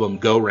 His album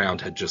Go Round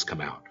had just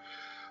come out.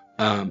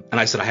 And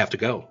I said, I have to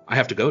go. I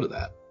have to go to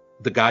that.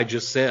 The guy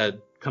just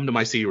said, come to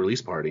my CD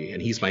release party,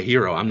 and he's my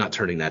hero. I'm not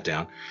turning that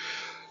down.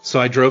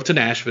 So I drove to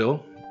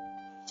Nashville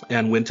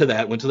and went to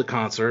the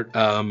concert,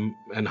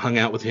 and hung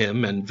out with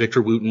him, and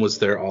Victor Wooten was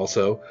there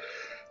also.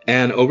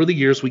 And over the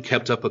years, we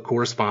kept up a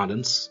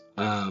correspondence,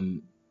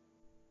 and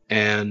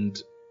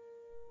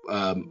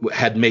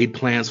had made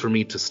plans for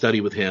me to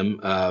study with him.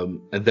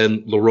 And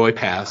then Leroy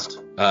passed,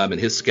 and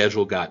his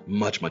schedule got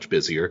much, much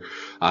busier,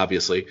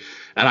 obviously.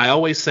 And I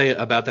always say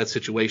about that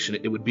situation,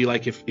 it would be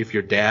like if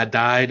your dad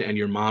died and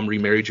your mom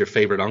remarried your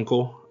favorite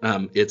uncle.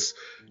 It's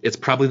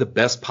probably the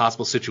best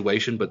possible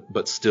situation,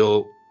 but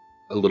still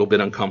a little bit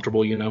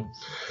uncomfortable, you know?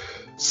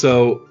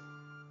 So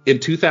in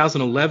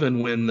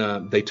 2011,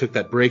 when they took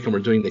that break and were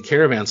doing the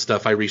caravan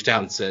stuff, I reached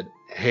out and said,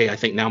 hey, I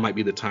think now might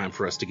be the time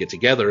for us to get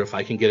together. If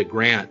I can get a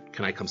grant,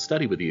 can I come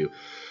study with you?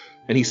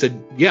 And he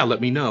said, yeah,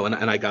 let me know. And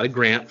I got a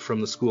grant from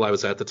the school I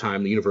was at the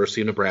time, the University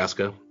of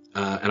Nebraska.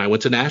 And I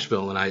went to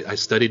Nashville, and I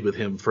studied with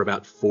him for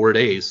about 4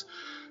 days.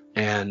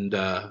 And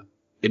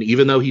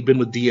even though he'd been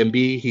with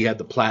DMB, he had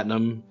the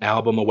platinum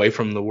album Away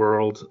from the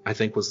World, I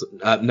think was,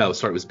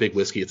 it was Big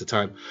Whiskey at the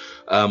time,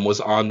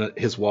 was on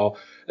his wall.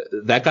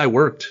 That guy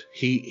worked.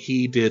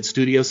 He did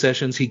studio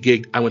sessions. He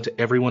gigged. I went to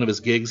every one of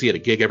his gigs. He had a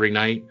gig every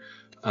night.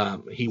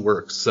 He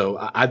works. So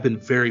I've been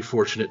very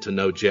fortunate to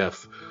know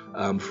Jeff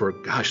for,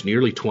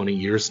 nearly 20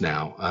 years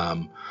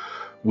now.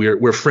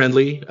 We're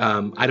friendly.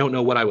 I don't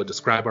know what I would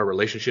describe our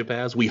relationship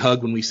as. We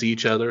hug when we see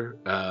each other.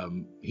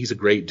 He's a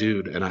great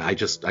dude, and I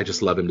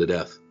just love him to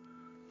death.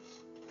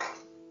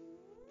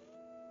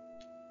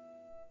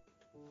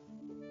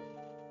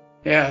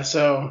 Yeah,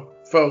 so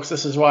folks,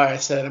 this is why I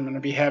said I'm going to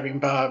be having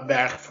Bob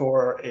back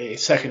for a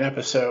second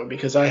episode,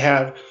 because I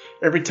have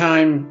every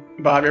time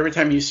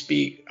you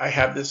speak, I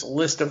have this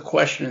list of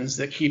questions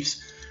that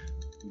keeps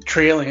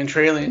trailing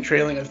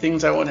of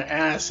things I want to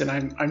ask, and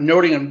I'm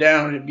noting them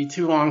down. It'd be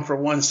too long for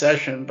one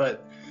session,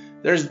 but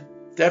there's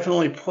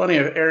definitely plenty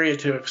of area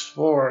to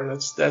explore.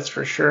 That's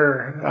for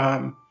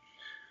sure.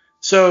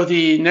 So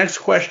the next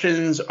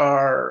questions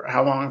are,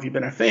 how long have you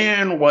been a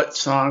fan? What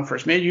song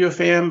first made you a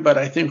fan? But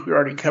I think we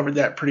already covered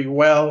that pretty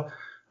well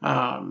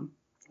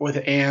with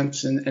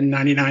Ants and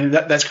 99.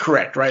 That's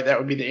correct, right? That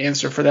would be the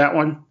answer for that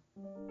one?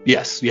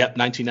 Yes. Yep.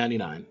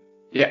 1999.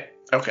 Yeah.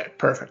 Okay.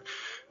 Perfect.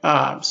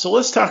 So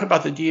let's talk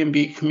about the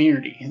DMB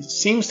community. It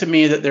seems to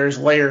me that there's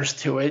layers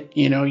to it.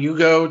 You know, you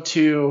go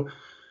to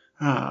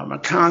a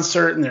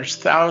concert and there's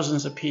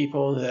thousands of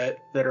people that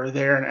are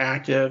there and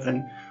active,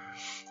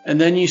 and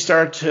then you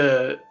start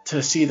to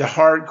see the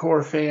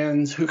hardcore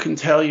fans who can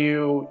tell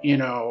you, you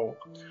know,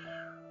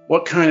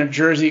 what kind of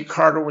jersey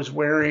Carter was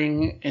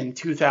wearing in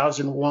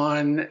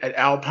 2001 at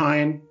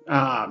Alpine.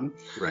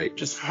 Right.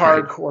 Just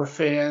hardcore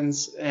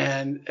fans.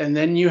 And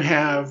then you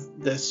have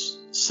this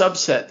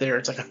subset there.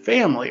 It's like a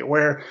family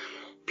where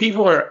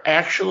people are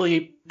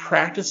actually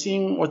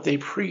practicing what they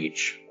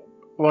preach.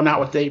 Well, not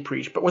what they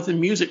preach, but what the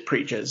music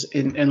preaches,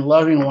 and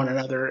loving one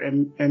another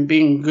and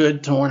being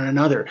good to one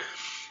another.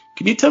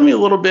 Can you tell me a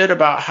little bit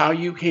about how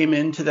you came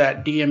into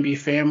that DMB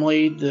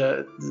family,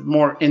 the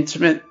more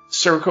intimate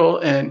circle,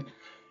 and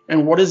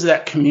what does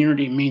that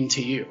community mean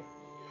to you?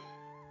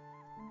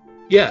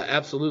 Yeah,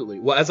 absolutely.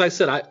 Well, as I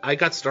said, I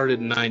got started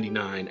in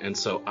 99, and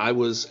so I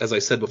was, as I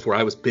said before,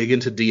 I was big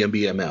into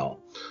DMBML.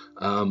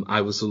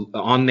 I was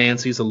on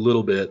Nancy's a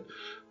little bit,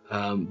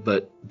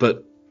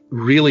 but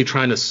really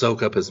trying to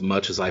soak up as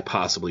much as I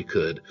possibly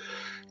could.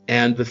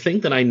 And the thing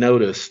that I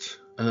noticed,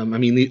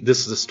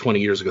 this is 20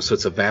 years ago, so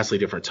it's a vastly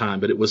different time,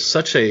 but it was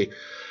such a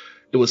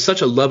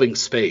loving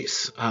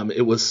space.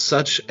 It was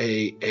such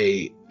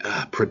a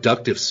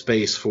productive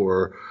space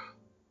for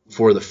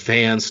the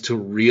fans to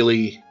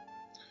really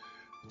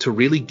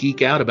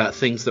geek out about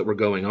things that were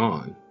going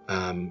on.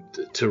 I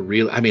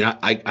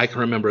can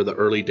remember the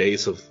early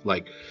days of,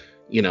 like,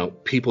 you know,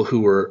 people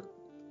who were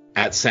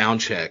at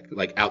sound check,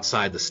 like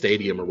outside the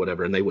stadium or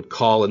whatever, and they would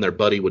call and their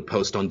buddy would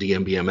post on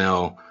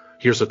DMBML,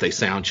 here's what they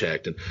sound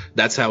checked. And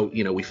that's how,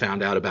 you know, we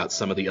found out about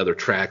some of the other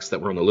tracks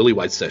that were on the Lily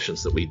White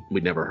sessions that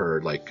we'd never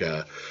heard.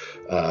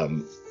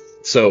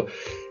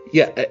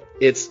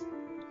 It's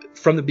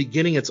from the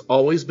beginning, it's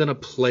always been a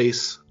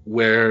place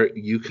where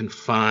you can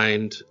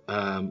find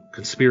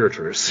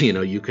conspirators, you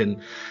know, you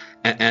can,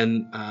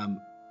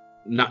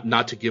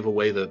 not to give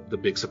away the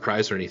big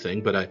surprise or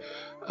anything, but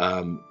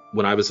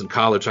when I was in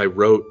college, I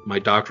wrote my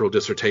doctoral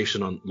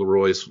dissertation on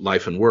Leroy's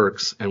life and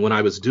works. And when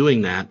I was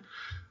doing that,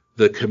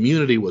 the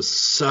community was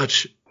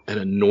such an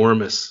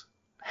enormous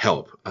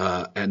help,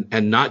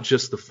 and not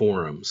just the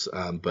forums,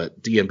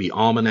 but DMB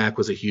Almanac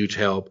was a huge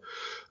help.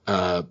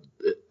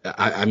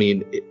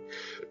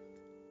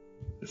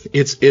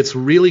 It's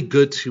really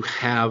good to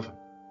have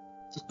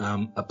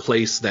a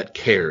place that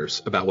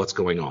cares about what's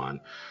going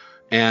on.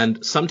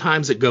 And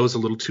sometimes it goes a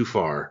little too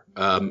far.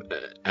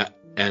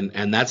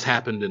 And that's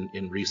happened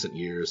in recent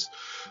years.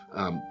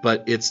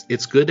 But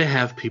it's good to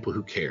have people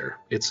who care.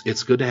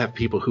 It's good to have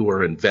people who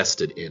are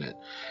invested in it.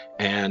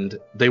 And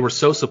they were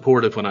so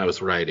supportive when I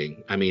was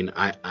writing. I mean,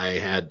 I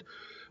had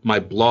my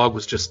blog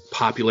was just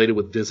populated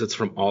with visits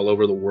from all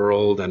over the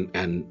world,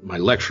 and my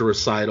lecture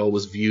recital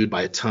was viewed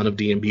by a ton of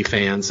DMB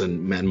fans,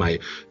 and my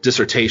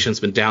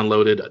dissertation's been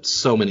downloaded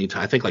so many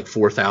times, I think like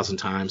 4,000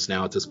 times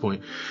now at this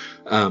point.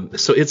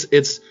 So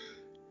it's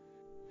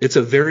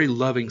a very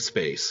loving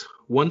space.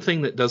 One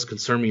thing that does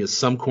concern me is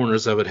some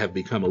corners of it have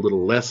become a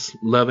little less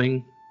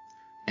loving,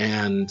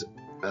 and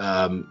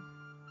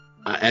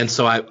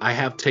so I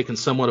have taken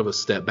somewhat of a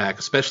step back,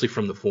 especially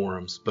from the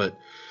forums, but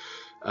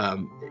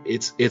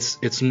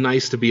it's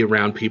nice to be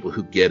around people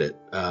who get it.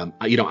 I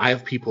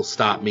have people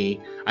stop me.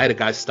 I had a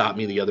guy stop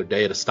me the other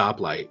day at a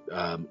stoplight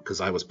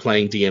because I was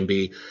playing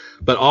DMB,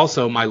 but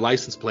also my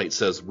license plate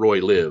says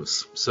Roy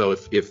Lives. So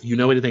if you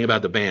know anything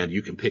about the band,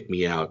 you can pick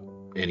me out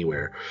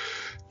anywhere.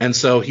 And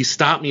so he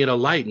stopped me at a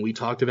light, and we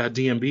talked about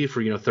DMB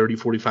for 30,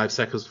 45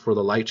 seconds before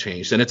the light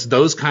changed. And it's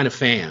those kind of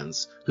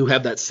fans who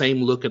have that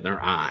same look in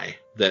their eye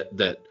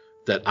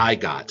that I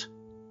got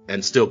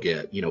and still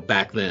get,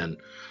 back then.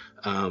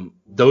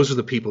 Those are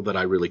the people that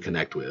I really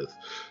connect with.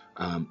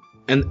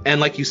 And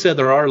like you said,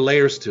 there are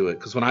layers to it,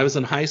 because when I was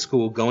in high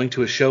school, going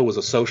to a show was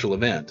a social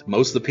event.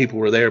 Most of the people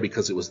were there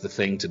because it was the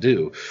thing to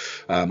do.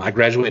 I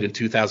graduated in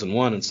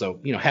 2001, and so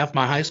half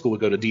my high school would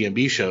go to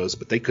DMB shows,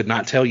 but they could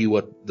not tell you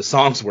what the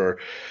songs were.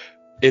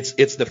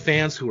 It's the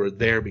fans who are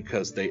there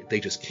because they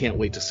just can't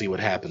wait to see what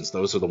happens.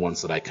 Those are the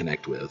ones that I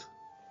connect with.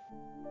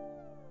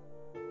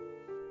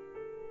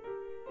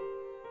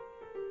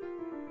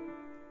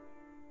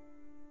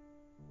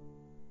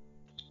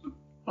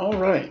 All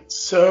right,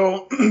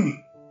 so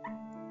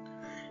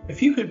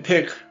if you could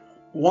pick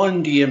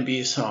one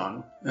DMB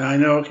song, and I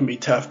know it can be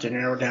tough to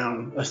narrow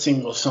down a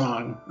single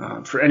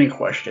song for any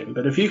question,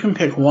 but if you can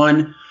pick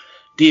one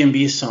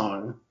DMB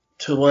song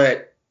to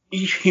let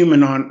each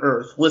human on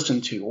Earth listen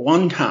to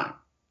one time,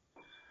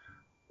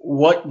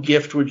 what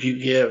gift would you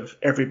give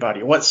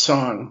everybody? What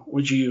song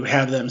would you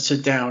have them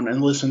sit down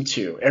and listen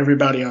to,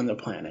 everybody on the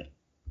planet?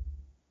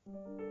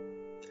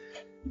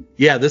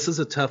 Yeah, this is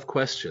a tough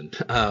question.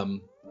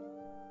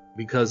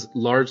 Because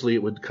largely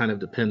it would kind of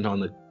depend on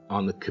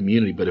the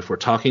community. But if we're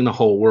talking the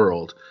whole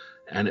world,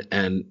 and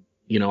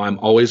I'm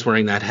always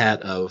wearing that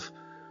hat of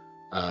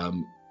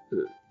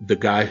the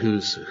guy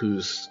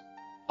who's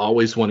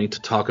always wanting to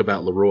talk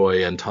about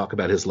Leroy and talk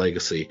about his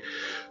legacy.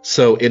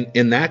 So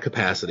in that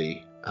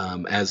capacity,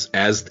 as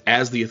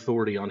the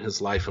authority on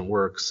his life and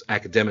works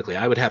academically,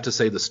 I would have to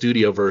say the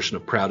studio version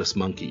of Proudest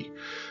Monkey,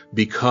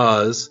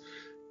 because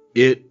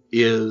it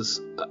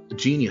is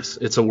genius.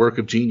 It's a work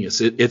of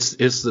genius.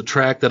 It's the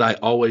track that I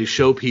always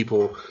show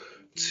people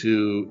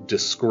to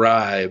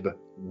describe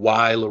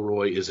why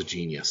Leroy is a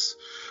genius.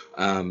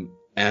 And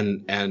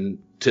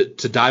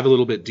to dive a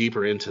little bit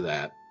deeper into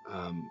that.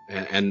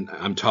 And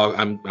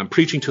I'm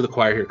preaching to the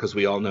choir here because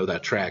we all know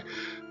that track.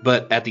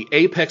 But at the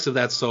apex of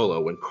that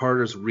solo, when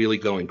Carter's really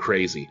going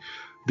crazy,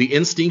 the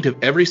instinct of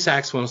every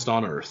saxophonist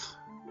on earth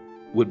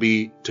would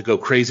be to go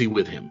crazy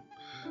with him.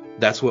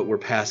 That's what we're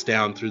passed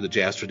down through the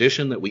jazz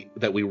tradition,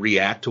 that we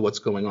react to what's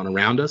going on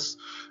around us.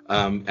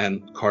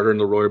 And Carter and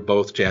Leroy are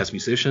both jazz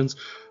musicians.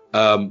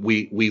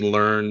 We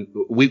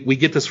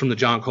get this from the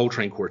John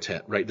Coltrane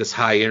Quartet, right? This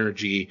high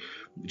energy,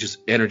 just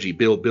energy,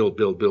 build.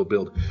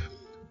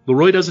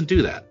 Leroy doesn't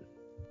do that.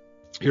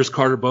 Here's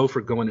Carter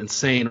Beauford going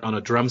insane on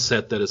a drum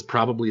set that is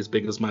probably as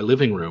big as my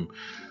living room.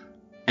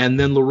 And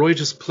then Leroy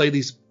just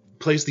plays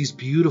these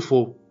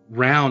beautiful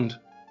round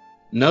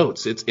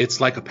notes. It's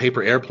like a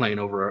paper airplane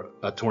over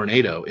a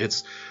tornado.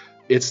 It's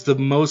the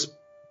most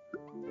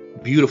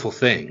beautiful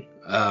thing.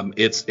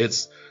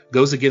 It's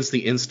goes against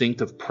the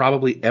instinct of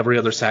probably every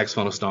other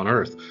saxophonist on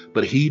earth,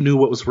 but he knew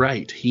what was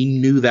right. He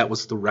knew that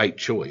was the right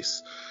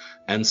choice.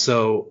 And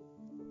so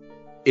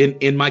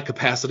in my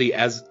capacity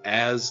as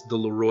the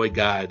Leroy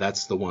guy,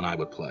 that's the one I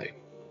would play.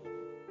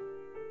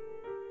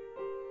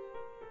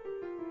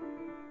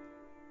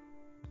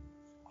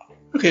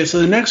 Okay, so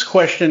the next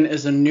question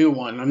is a new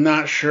one. I'm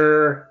not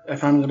sure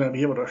if I'm going to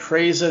be able to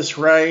phrase this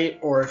right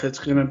or if it's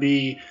going to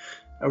be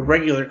a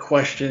regular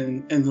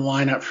question in the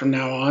lineup from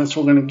now on,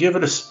 so we're going to give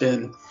it a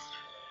spin.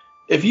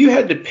 If you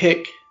had to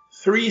pick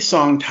 3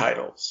 song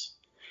titles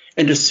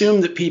and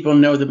assume that people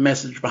know the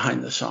message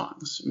behind the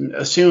songs,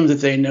 assume that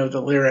they know the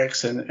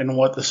lyrics and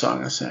what the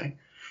song is saying,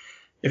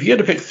 if you had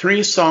to pick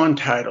 3 song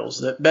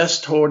titles that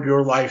best told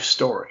your life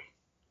story,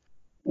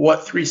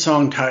 what 3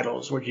 song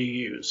titles would you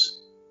use?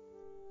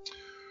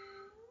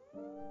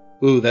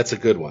 Ooh, that's a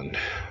good one.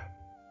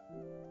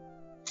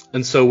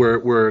 And so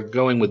we're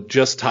going with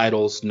just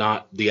titles,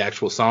 not the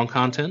actual song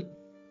content?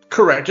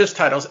 Correct, just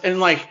titles.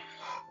 And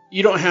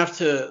you don't have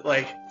to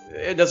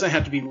it doesn't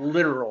have to be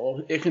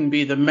literal. It can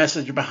be the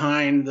message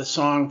behind the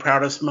song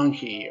Proudest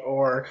Monkey,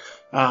 or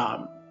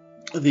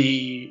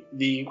the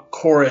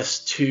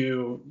chorus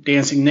to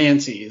Dancing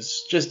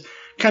Nancy's. Just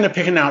kind of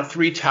picking out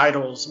 3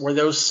 titles where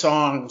those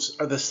songs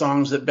are the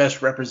songs that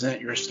best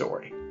represent your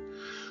story.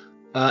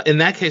 In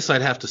that case,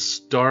 I'd have to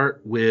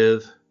start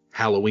with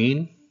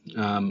Halloween,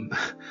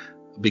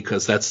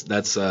 because that's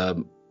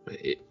the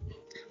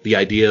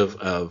idea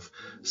of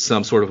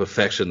some sort of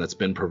affection that's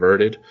been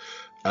perverted.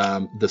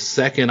 The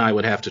second I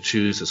would have to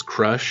choose is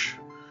Crush.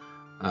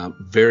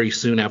 Very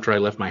soon after I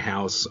left my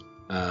house,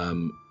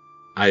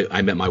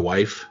 I met my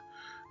wife,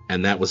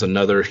 and that was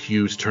another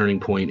huge turning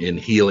point in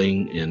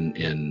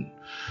healing.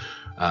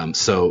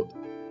 So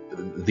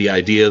the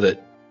idea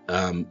that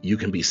you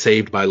can be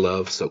saved by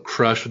love, so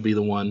Crush would be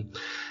the one.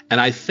 And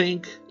I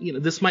think,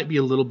 this might be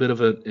a little bit of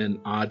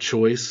an odd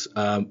choice,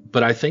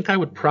 but I think I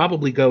would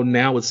probably go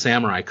now with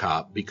Samurai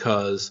Cop,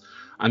 because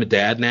I'm a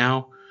dad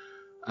now.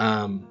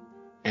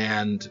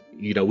 And,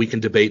 we can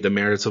debate the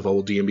merits of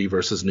old DMB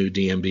versus new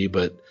DMB,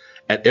 but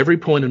at every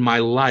point in my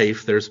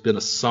life, there's been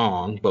a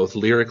song, both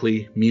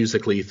lyrically,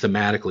 musically,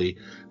 thematically,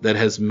 that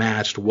has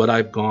matched what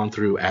I've gone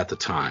through at the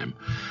time.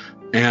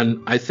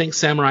 And I think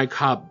Samurai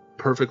Cop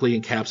perfectly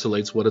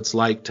encapsulates what it's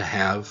like to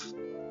have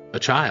a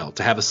child,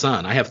 to have a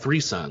son. I have 3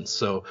 sons.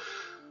 So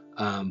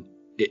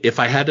if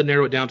I had to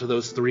narrow it down to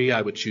those 3,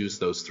 I would choose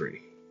those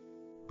 3.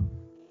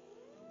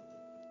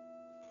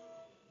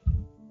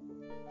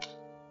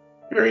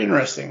 Very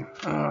interesting.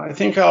 I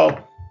think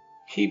I'll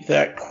keep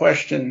that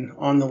question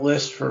on the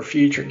list for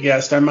future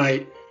guests. I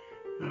might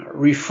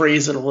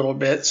rephrase it a little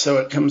bit so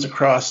it comes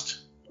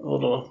across a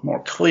little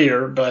more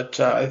clear, but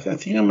I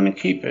think I'm going to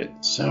keep it.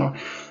 So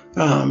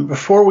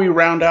before we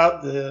round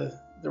out the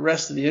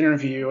rest of the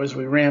interview, as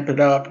we ramp it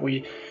up,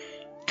 we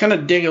kind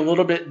of dig a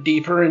little bit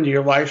deeper into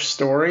your life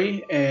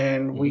story,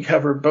 and we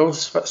cover both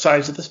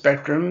sides of the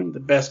spectrum, the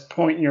best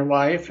point in your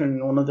life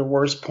and one of the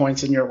worst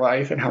points in your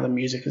life, and how the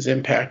music has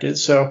impacted.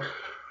 So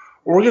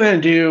we're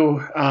going to do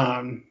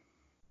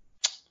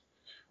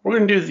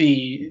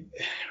the,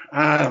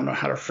 I don't know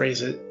how to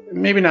phrase it,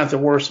 maybe not the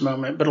worst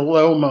moment, but a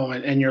low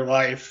moment in your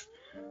life.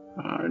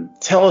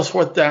 Tell us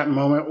what that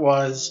moment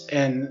was,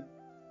 and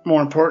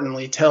more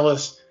importantly, tell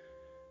us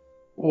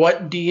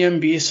what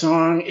DMB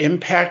song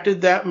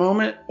impacted that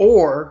moment,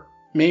 or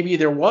maybe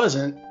there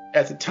wasn't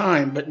at the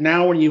time, but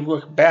now when you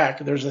look back,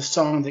 there's a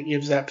song that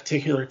gives that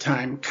particular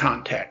time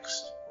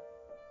context.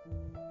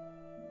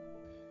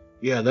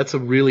 Yeah, that's a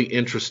really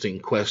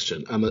interesting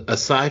question.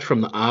 Aside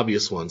from the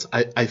obvious ones,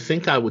 I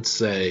think I would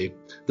say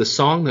the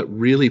song that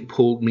really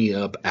pulled me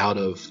up out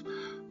of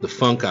the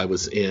funk I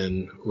was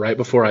in right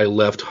before I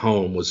left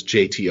home was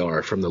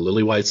JTR from the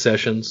Lily White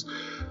Sessions,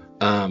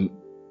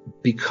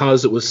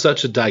 because it was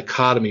such a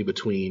dichotomy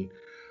between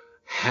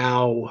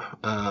how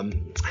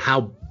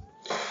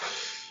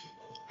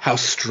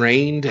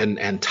strained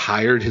and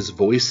tired his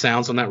voice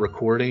sounds on that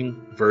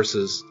recording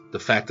versus the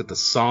fact that the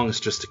song is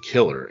just a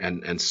killer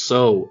and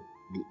so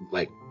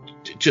like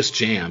just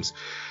jams.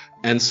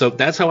 And so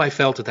that's how I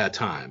felt at that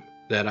time,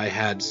 that I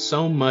had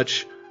so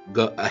much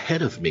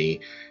ahead of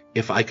me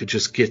if I could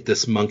just get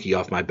this monkey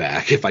off my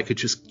back, if I could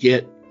just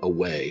get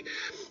away.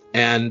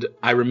 And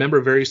I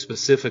remember very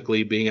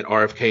specifically being at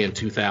RFK in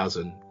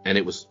 2000, and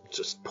it was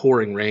just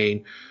pouring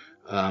rain,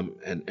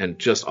 and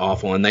just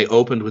awful. And they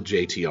opened with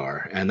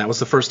JTR, and that was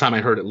the first time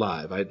I heard it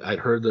live. I'd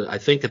heard I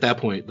think at that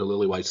point, the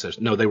Lily White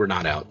Session. No, they were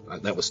not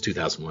out. That was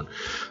 2001.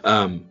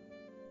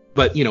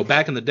 But,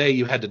 back in the day,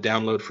 you had to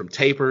download from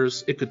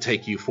tapers. It could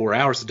take you 4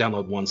 hours to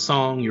download one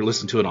song. You're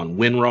listening to it on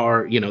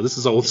WinRAR. This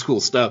is old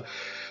school stuff.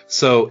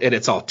 So, and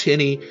it's all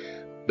tinny.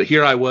 But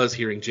here I was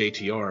hearing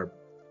JTR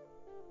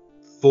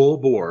full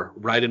bore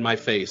right in my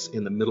face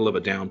in the middle of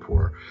a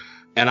downpour.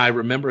 And I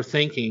remember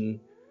thinking,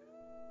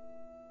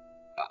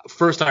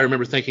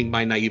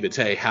 my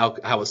naivete,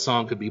 how a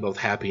song could be both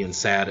happy and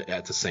sad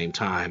at the same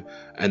time.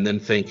 And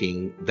then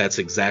thinking that's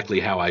exactly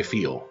how I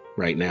feel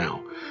right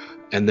now.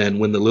 And then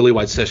when the Lily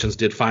White Sessions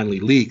did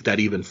finally leak, that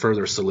even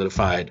further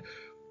solidified,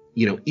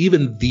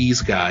 even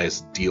these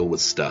guys deal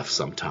with stuff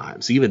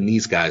sometimes. Even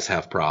these guys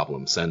have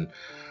problems.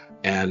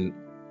 And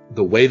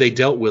the way they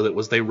dealt with it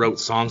was they wrote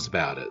songs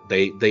about it.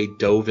 They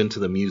dove into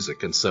the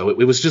music. And so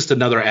it was just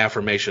another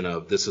affirmation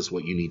of this is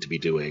what you need to be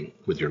doing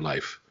with your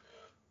life.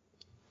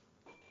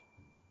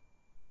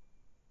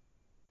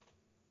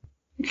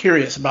 I'm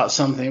curious about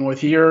something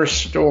with your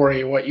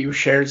story, what you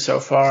shared so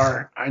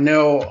far. I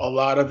know a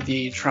lot of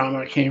the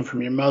trauma came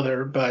from your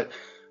mother, but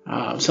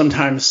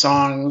sometimes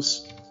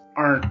songs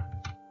aren't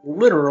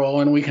literal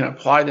and we can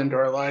apply them to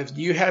our lives.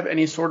 Do you have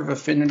any sort of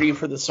affinity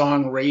for the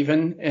song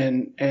Raven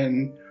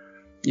and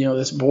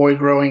this boy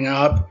growing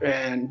up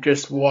and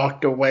just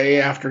walked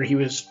away after he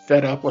was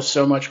fed up with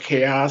so much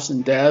chaos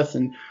and death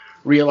and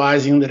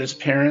realizing that his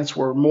parents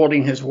were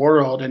molding his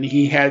world and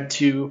he had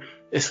to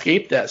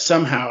escape that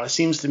somehow? It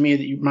seems to me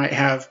that you might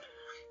have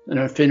an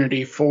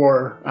affinity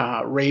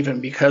for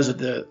Raven because of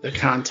the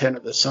content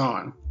of the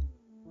song.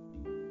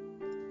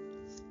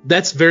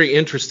 That's very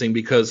interesting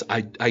because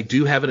I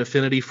do have an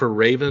affinity for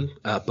Raven,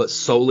 but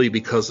solely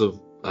because of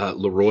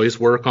Leroy's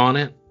work on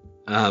it.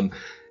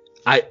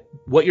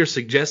 What you're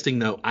suggesting,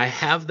 though, I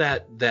have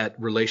that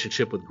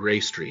relationship with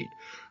Gray Street.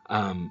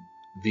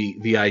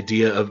 the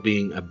idea of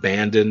being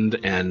abandoned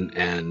and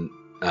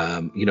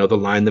the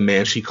line, the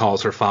man she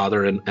calls her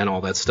father, and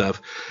all that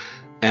stuff.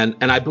 And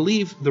I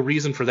believe the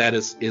reason for that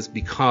is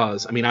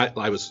because, I mean,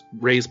 I was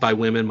raised by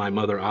women, my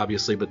mother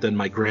obviously, but then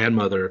my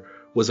grandmother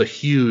was a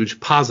huge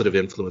positive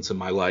influence in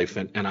my life,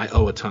 and I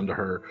owe a ton to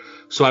her.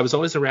 So I was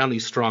always around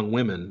these strong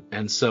women,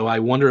 and so I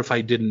wonder if I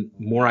didn't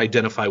more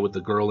identify with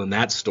the girl in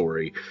that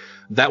story.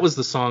 That was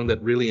the song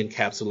that really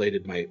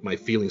encapsulated my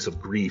feelings of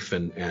grief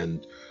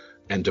and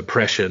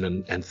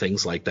depression and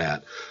things like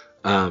that.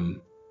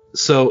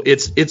 So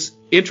it's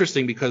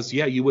interesting because,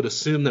 yeah, you would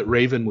assume that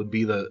Raven would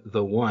be the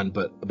one,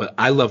 but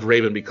I love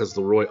Raven because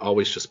Leroy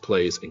always just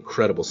plays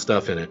incredible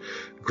stuff in it.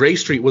 Gray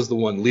Street was the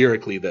one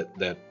lyrically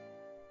that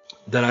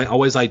I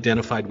always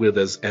identified with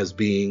as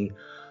being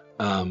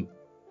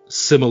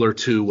similar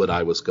to what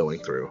I was going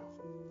through.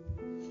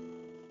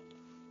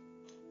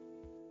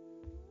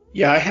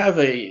 Yeah, I have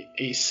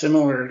a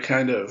similar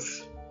kind of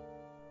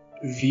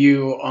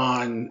view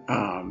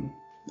on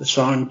the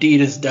song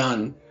Deed is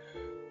Done.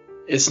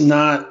 It's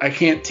not, I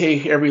can't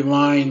take every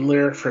line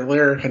lyric for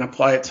lyric and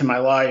apply it to my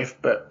life,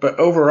 but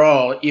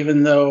overall,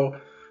 even though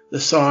the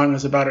song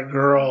is about a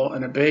girl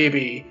and a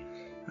baby,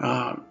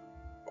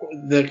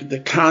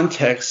 the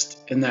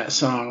context in that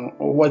song,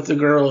 what the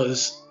girl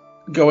is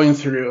going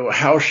through,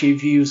 how she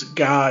views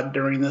God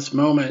during this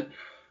moment,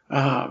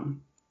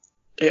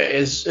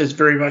 is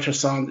very much a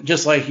song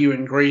just like you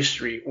in Gray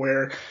Street,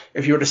 where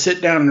if you were to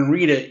sit down and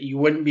read it, you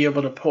wouldn't be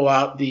able to pull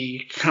out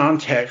the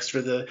context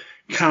or the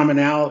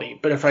commonality.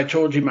 But if I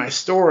told you my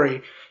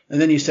story and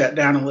then you sat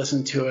down and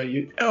listened to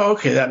it,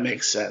 okay, that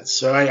makes sense.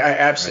 So I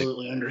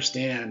absolutely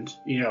understand,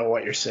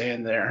 what you're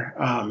saying there.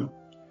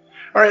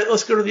 All right,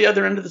 let's go to the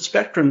other end of the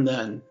spectrum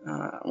then.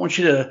 I want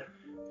you to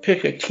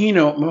pick a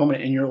keynote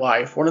moment in your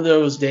life, one of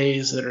those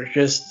days that are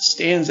just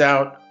stands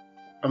out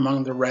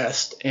among the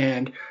rest,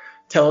 and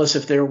tell us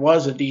if there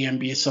was a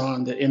DMB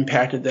song that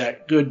impacted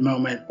that good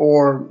moment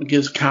or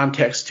gives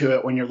context to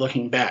it when you're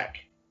looking back.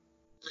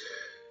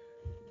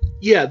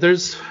 Yeah,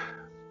 there's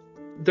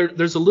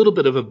a little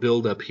bit of a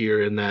build-up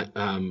here in that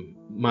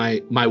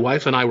my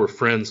wife and I were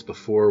friends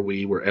before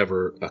we were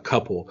ever a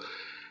couple,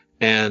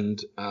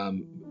 and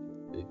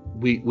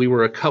we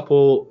were a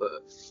couple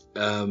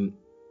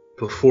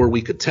before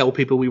we could tell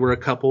people we were a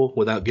couple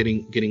without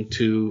getting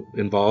too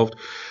involved.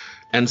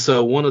 And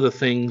so one of the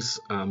things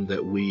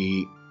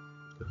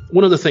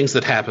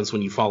that happens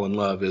when you fall in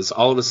love is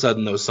all of a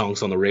sudden those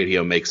songs on the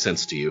radio make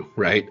sense to you,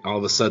 right? All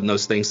of a sudden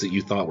those things that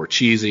you thought were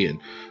cheesy and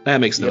that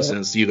makes no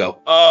sense. You go,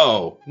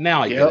 oh,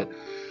 now I get it.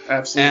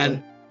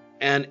 Absolutely.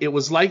 And it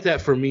was like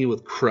that for me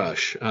with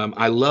Crush.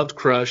 I loved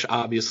Crush,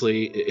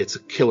 obviously. It's a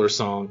killer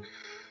song.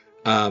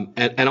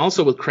 And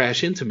also with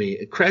Crash Into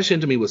Me. Crash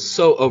Into Me was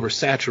so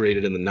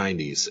oversaturated in the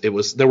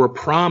 90s. There were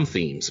prom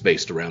themes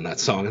based around that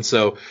song. And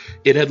so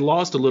it had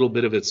lost a little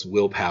bit of its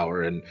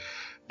willpower.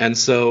 And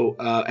so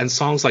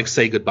songs like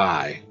Say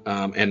Goodbye,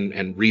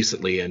 and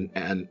recently,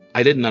 and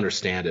I didn't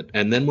understand it.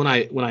 And then when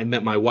I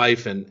met my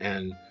wife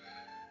and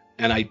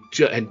I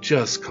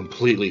just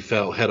completely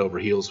fell head over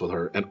heels with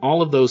her, and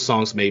all of those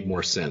songs made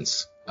more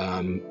sense,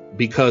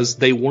 because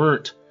they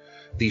weren't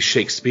these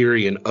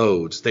Shakespearean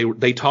odes.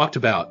 They talked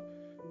about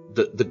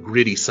the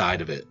gritty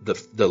side of it,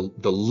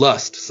 the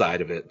lust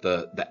side of it,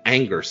 the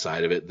anger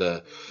side of it,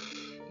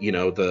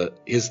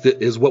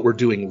 is what we're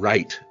doing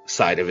right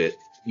side of it.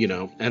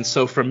 And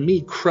so for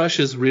me, Crush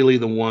is really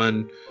the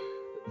one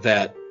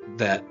that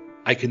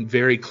I can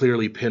very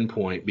clearly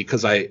pinpoint,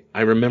 because I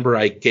remember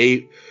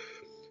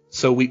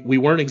so we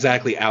weren't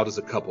exactly out as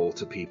a couple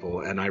to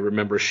people, and I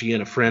remember she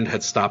and a friend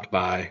had stopped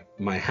by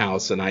my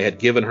house, and I had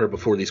given her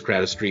Before These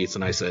Crowded Streets,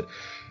 and I said,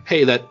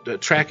 hey,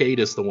 that track 8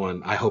 is the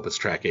one. I hope it's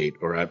track 8,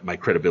 or my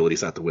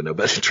credibility's out the window,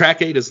 but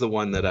track 8 is the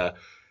one that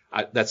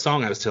that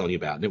song I was telling you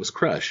about, and it was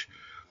Crush.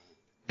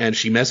 And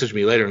she messaged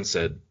me later and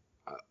said,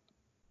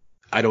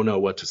 I don't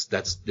know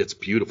it's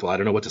beautiful. I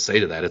don't know what to say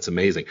to that. It's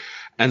amazing.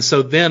 And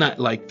so then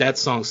that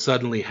song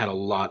suddenly had a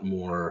lot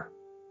more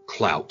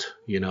clout,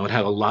 it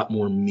had a lot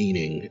more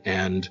meaning.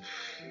 And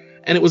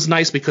it was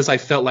nice because I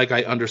felt like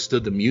I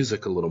understood the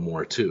music a little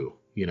more too.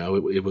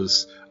 It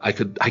was, I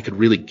could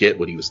really get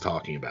what he was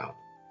talking about.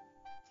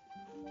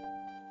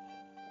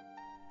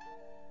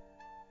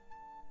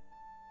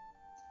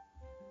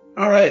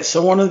 All right.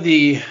 So one of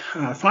the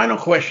final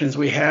questions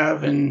we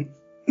have, and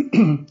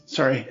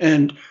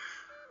and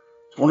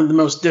one of the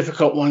most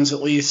difficult ones,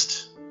 at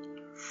least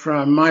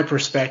from my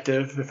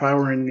perspective, if I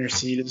were in your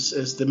seat,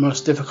 is the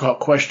most difficult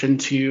question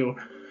to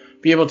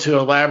be able to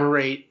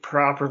elaborate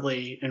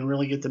properly and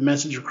really get the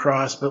message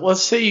across. But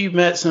let's say you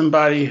met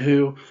somebody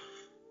who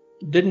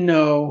didn't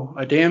know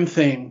a damn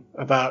thing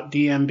about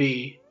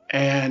DMB,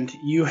 and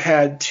you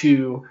had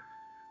to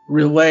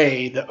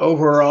relay the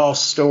overall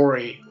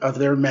story of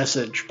their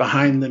message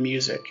behind the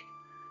music.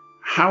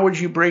 How would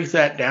you break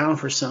that down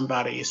for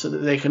somebody so that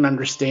they can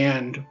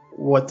understand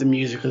what the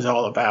music is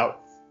all about?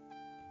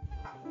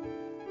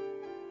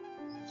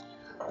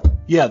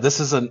 Yeah, this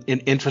is an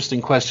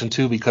interesting question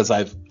too, because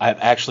I've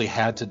actually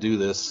had to do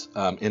this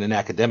in an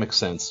academic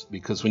sense,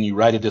 because when you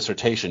write a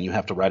dissertation, you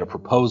have to write a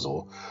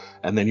proposal,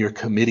 and then your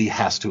committee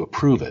has to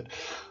approve it.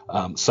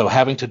 So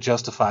having to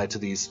justify to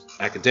these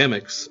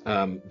academics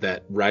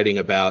that writing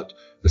about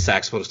the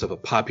saxophonist of a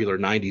popular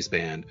 90s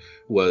band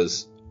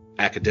was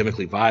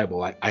academically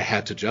viable, I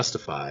had to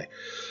justify.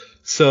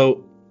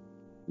 So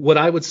what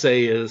I would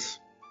say is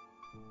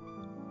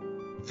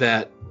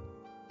that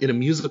in a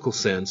musical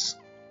sense,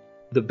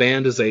 the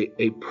band is a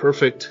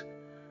perfect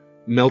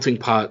melting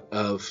pot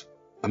of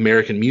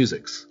American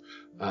musics.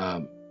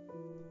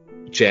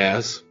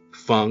 Jazz,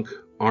 funk,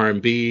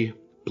 R&B,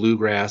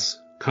 bluegrass,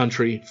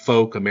 country,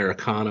 folk,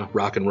 Americana,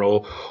 rock and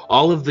roll.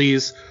 All of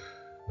these,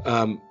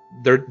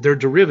 they're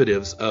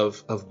derivatives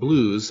of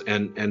blues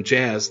and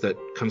jazz that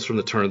comes from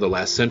the turn of the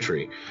last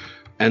century.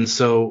 And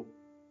so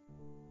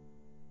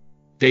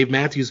Dave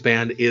Matthews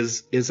Band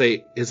is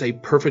a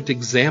perfect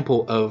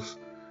example of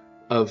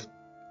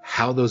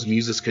how those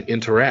musics can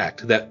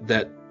interact,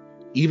 that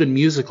even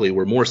musically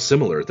we're more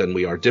similar than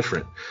we are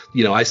different.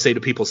 You know, I say to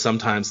people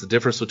sometimes the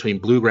difference between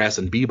bluegrass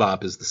and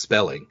bebop is the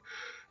spelling.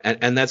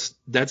 And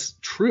that's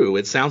true.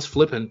 It sounds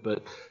flippant,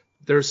 but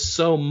there's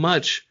so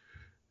much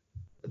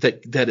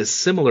that is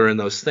similar in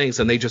those things,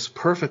 and they just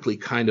perfectly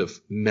kind of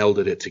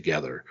melded it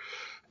together.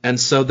 And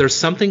so there's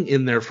something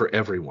in there for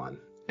everyone.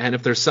 And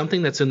if there's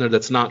something that's in there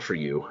that's not for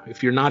you,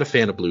 if you're not a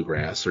fan of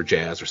bluegrass or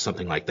jazz or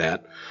something like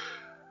that,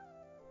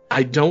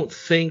 I don't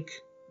think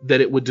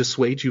that it would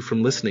dissuade you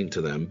from listening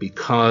to them,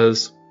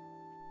 because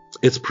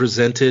it's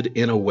presented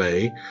in a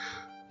way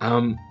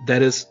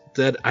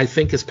that I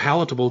think is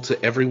palatable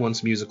to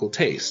everyone's musical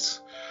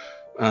tastes.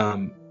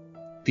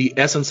 The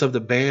essence of the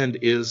band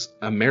is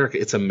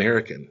America. It's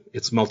American.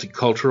 It's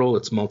multicultural.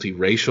 It's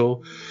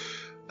multiracial.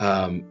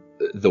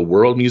 The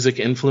world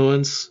music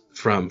influence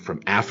from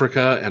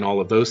Africa and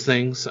all of those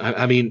things.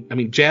 I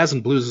mean, jazz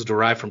and blues is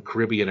derived from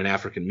Caribbean and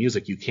African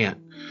music. You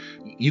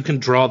can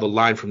draw the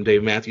line from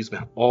Dave Matthews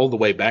Band all the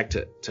way back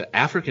to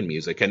African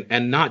music,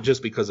 and not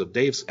just because of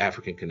Dave's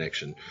African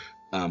connection,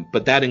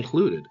 but that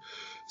included.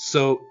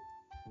 So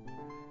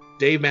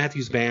Dave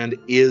Matthews Band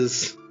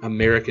is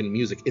American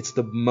music. It's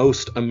the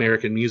most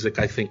American music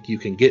I think you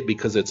can get,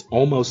 because it's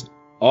almost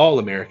all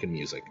American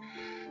music.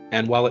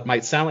 And while it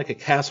might sound like a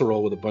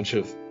casserole with a bunch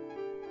of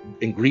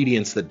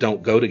ingredients that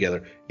don't go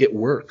together, it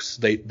works.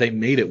 They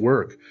made it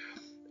work,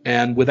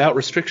 and without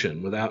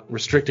restricting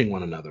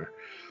one another.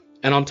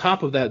 And on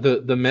top of that,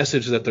 the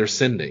message that they're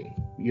sending,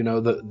 you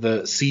know,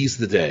 the seize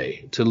the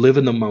day, to live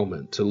in the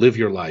moment, to live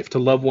your life, to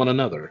love one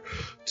another,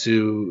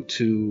 to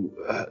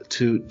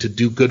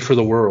do good for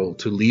the world,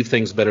 to leave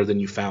things better than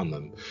you found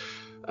them.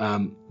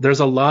 There's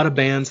a lot of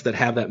bands that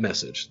have that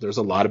message. There's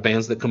a lot of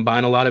bands that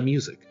combine a lot of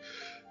music.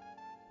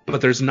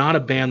 But there's not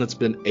a band that's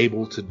been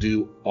able to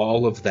do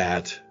all of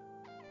that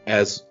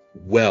as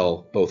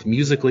well, both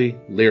musically,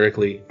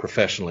 lyrically,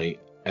 professionally,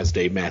 as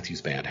Dave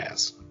Matthews Band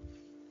has.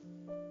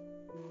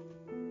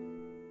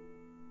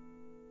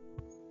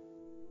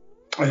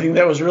 I think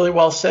that was really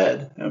well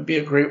said. That would be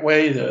a great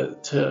way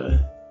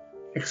to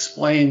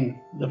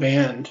explain the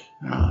band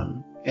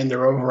and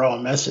their overall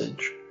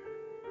message.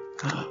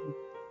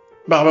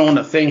 Bob, I want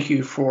to thank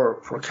you for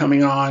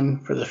coming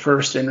on for the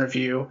first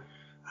interview.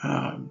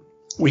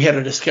 We had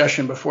a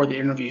discussion before the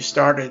interview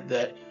started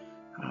that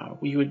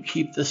we would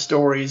keep the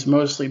stories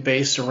mostly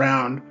based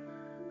around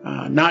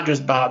not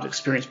just Bob's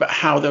experience, but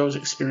how those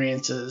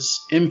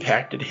experiences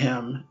impacted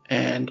him,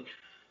 and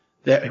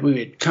that we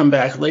would come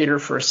back later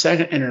for a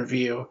second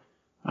interview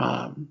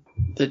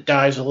that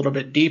dives a little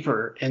bit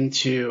deeper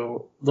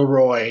into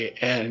Leroy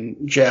and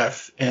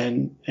Jeff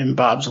and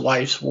Bob's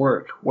life's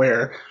work,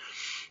 where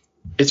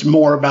it's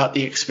more about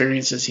the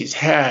experiences he's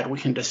had we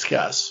can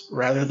discuss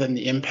rather than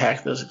the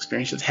impact those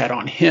experiences had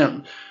on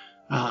him.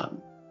 I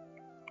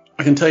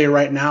can tell you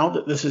right now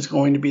that this is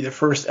going to be the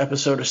first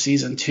episode of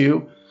season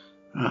 2.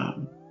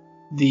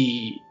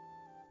 The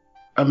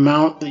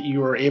amount that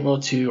you were able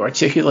to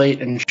articulate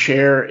and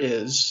share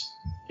is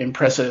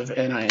impressive,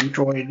 and I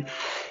enjoyed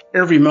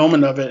every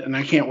moment of it, and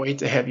I can't wait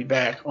to have you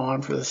back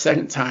on for the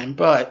second time.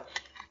 But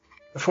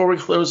before we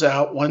close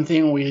out, one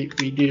thing we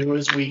do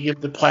is we give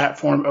the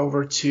platform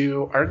over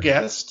to our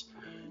guest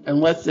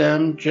and let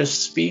them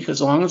just speak as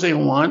long as they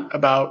want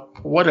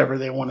about whatever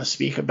they want to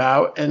speak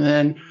about. And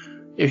then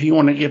if you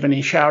want to give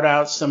any shout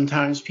outs,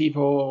 sometimes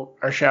people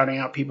are shouting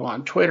out people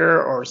on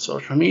Twitter or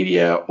social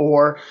media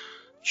or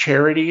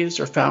charities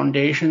or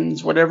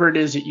foundations, whatever it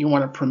is that you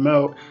want to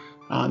promote.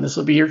 This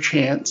will be your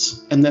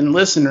chance. And then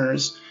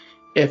listeners,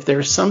 if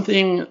there's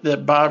something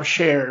that Bob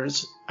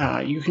shares,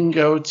 you can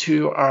go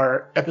to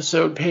our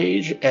episode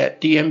page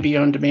at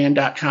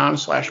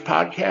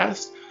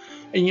dmbondemand.com/podcast,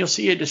 and you'll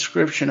see a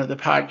description of the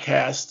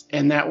podcast,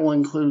 and that will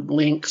include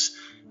links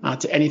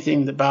to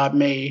anything that Bob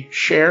may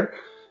share.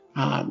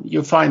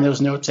 You'll find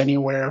those notes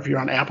anywhere if you're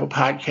on Apple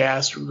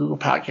Podcasts or Google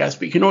Podcasts,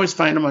 but you can always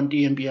find them on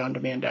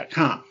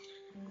dmbondemand.com.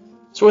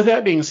 So with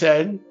that being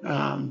said,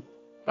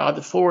 Bob,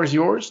 the floor is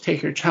yours.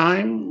 Take your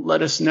time.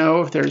 Let us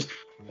know if there's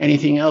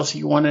anything else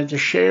you wanted to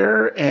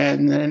share,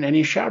 and then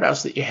any shout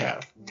outs that you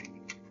have.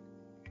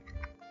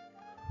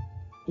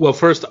 Well,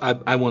 first,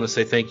 I want to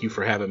say thank you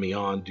for having me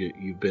on.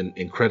 You've been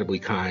incredibly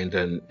kind,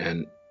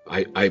 and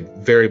I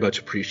very much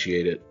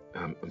appreciate it.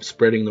 I'm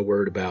spreading the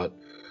word about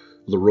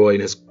Leroy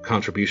and his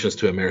contributions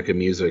to American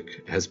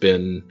music has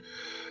been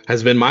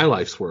my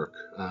life's work,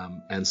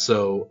 and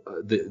so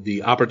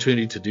the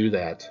opportunity to do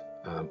that,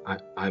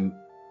 I'm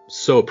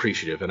so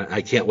appreciative, and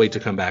I can't wait to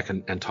come back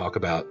and talk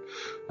about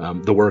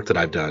the work that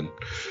I've done.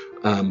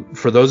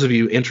 For those of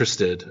you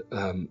interested,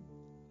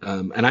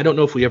 and I don't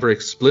know if we ever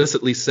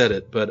explicitly said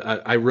it, but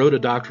I wrote a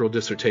doctoral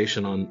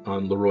dissertation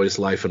on Leroy's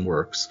life and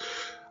works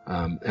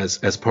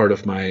as part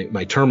of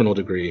my terminal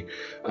degree.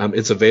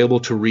 It's available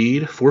to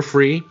read for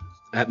free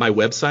at my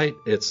website.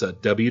 It's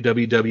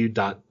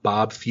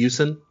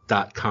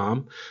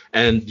www.bobfusen.com,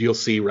 and you'll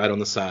see right on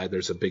the side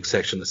there's a big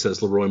section that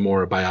says Leroy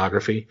Moore, a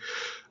biography.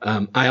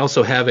 I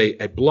also have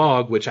a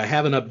blog, which I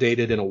haven't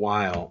updated in a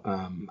while.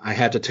 I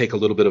had to take a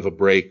little bit of a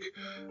break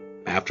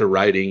after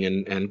writing,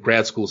 and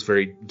grad school is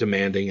very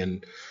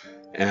demanding,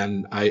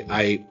 and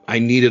I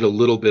needed a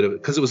little bit of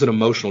it because it was an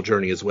emotional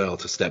journey as well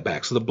to step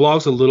back. So the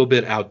blog's a little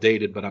bit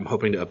outdated, but I'm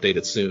hoping to update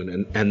it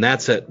soon. And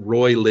that's at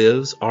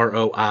roylives,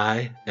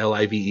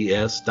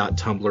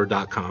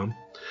 ROILIVES.tumblr.com.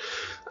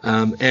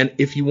 And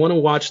if you want to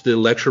watch the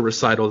lecture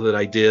recital that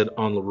I did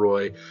on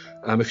Leroy,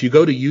 if you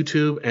go to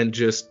YouTube and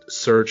just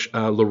search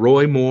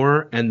Leroy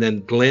Moore and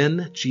then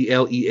Glenn,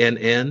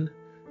 GLENN,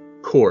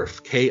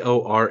 Korff,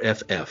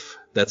 KORFF.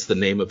 That's the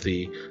name of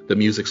the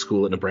music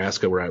school in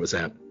Nebraska where I was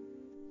at.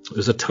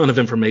 There's a ton of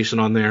information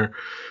on there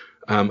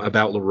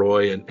about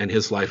Leroy and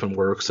his life and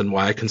works, and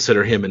why I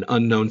consider him an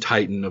unknown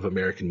titan of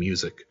American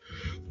music.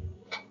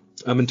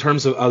 In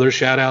terms of other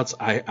shout outs,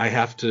 I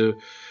have to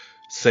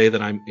say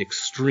that I'm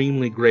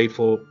extremely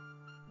grateful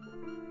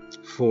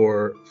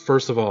for,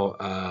 first of all,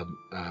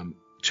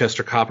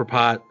 Chester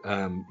Copperpot,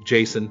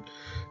 Jason,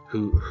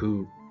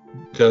 who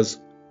does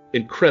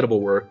incredible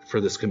work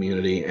for this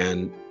community,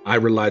 and I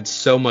relied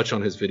so much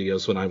on his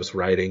videos when I was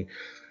writing,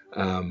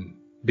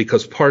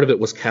 because part of it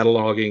was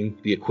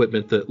cataloging the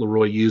equipment that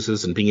Leroy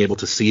uses and being able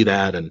to see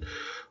that, and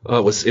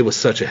it was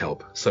such a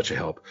help.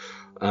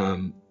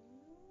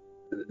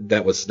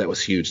 That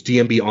was huge.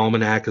 DMB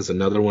Almanac is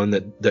another one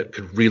that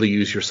could really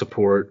use your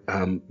support.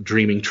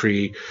 Dreaming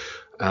Tree,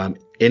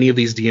 any of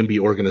these DMB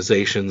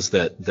organizations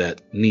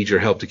that need your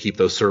help to keep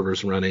those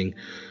servers running,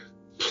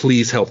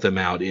 please help them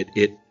out.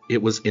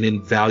 It was an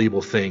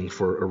invaluable thing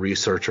for a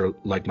researcher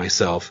like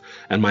myself,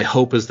 and my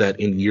hope is that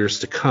in years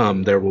to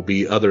come there will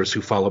be others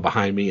who follow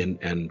behind me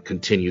and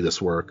continue this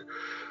work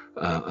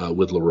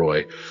with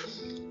Leroy.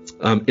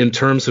 In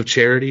terms of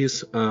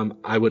charities,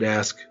 I would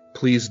ask,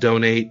 please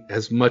donate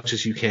as much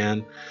as you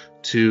can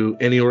to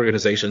any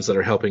organizations that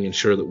are helping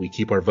ensure that we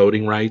keep our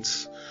voting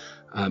rights,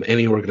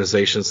 any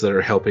organizations that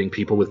are helping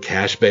people with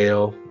cash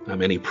bail,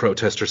 any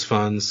protesters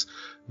funds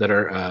that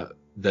are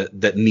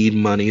that need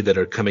money, that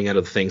are coming out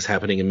of the things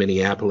happening in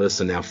Minneapolis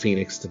and now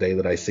Phoenix today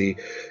that I see.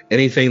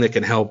 Anything that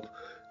can help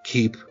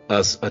keep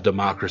us a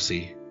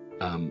democracy,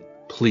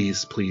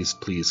 please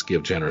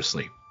give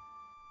generously.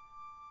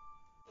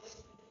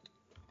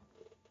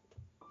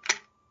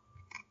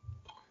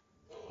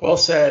 Well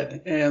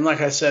said. And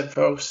like I said,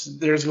 folks,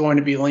 there's going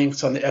to be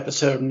links on the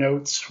episode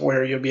notes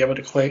where you'll be able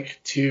to click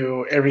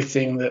to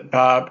everything that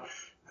Bob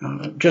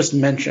just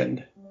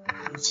mentioned.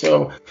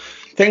 So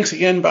thanks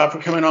again, Bob, for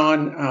coming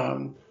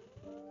on.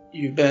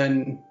 You've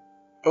been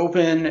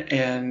open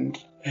and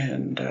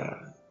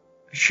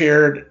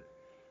shared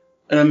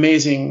an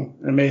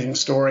amazing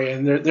story,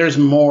 and there's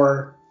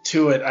more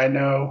to it, I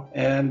know,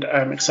 and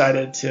I'm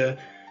excited to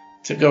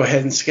go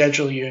ahead and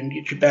schedule you and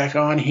get you back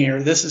on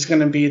here. This is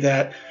going to be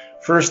that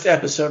first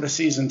episode of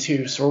season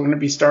 2, so we're going to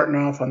be starting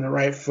off on the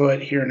right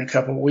foot here in a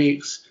couple of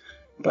weeks.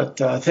 But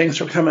thanks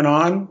for coming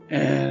on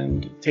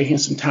and taking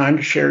some time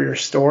to share your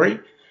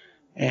story,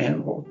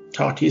 and we'll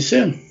talk to you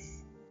soon.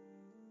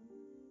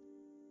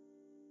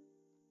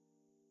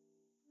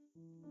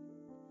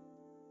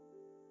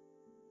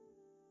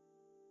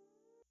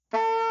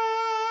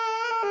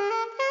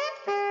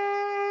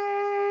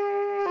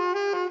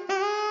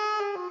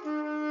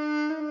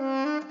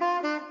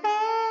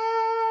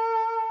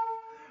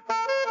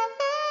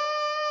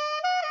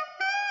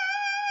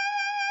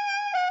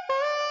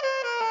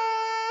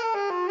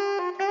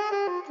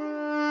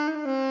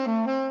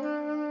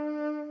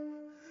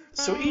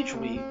 So each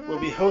week, we'll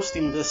be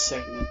hosting this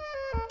segment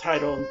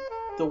titled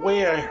The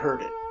Way I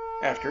Heard It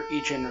after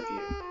each interview.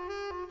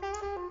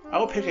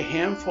 I'll pick a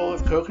handful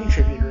of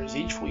co-contributors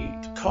each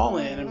week to call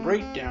in and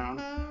break down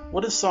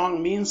what a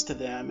song means to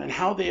them and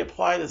how they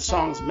apply the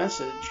song's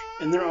message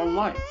in their own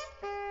life.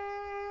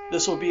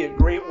 This will be a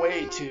great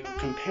way to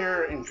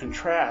compare and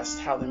contrast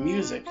how the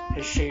music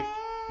has shaped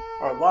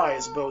our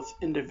lives both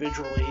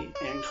individually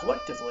and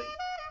collectively.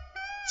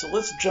 So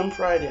let's jump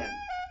right in.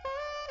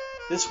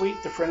 This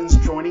week, the friends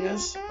joining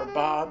us are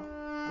Bob,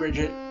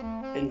 Bridget,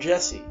 and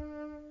Jesse,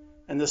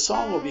 and the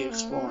song we'll be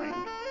exploring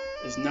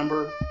is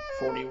number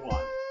 41.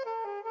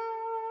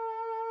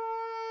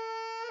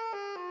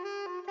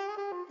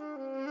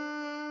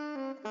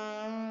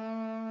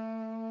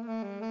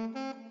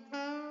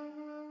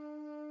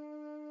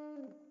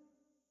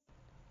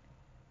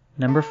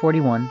 Number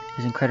 41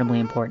 is incredibly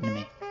important to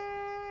me.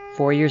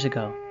 4 years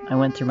ago, I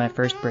went through my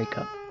first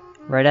breakup,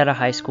 right out of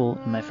high school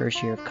in my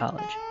first year of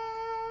college.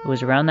 It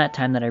was around that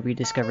time that I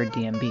rediscovered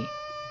DMB,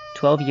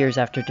 12 years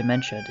after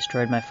dementia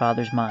destroyed my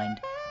father's mind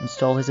and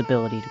stole his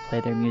ability to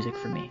play their music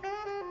for me.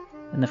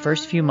 In the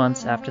first few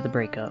months after the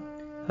breakup,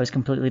 I was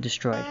completely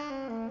destroyed.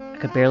 I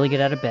could barely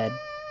get out of bed,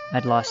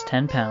 I'd lost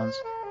 10 pounds,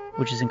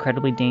 which is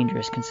incredibly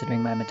dangerous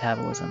considering my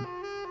metabolism,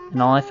 and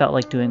all I felt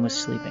like doing was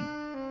sleeping.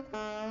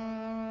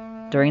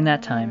 During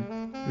that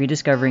time,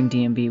 rediscovering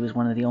DMB was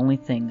one of the only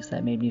things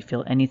that made me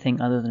feel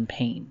anything other than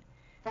pain,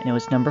 and it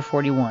was number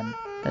 41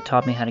 that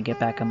taught me how to get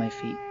back on my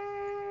feet.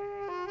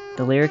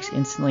 The lyrics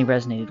instantly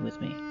resonated with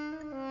me.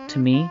 To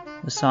me,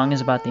 the song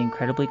is about the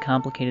incredibly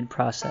complicated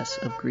process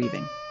of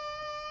grieving.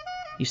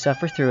 You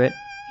suffer through it,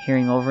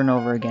 hearing over and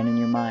over again in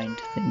your mind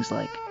things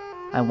like,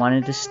 I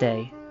wanted to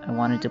stay, I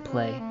wanted to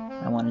play,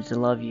 I wanted to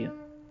love you.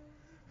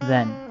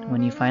 Then,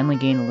 when you finally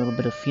gain a little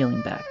bit of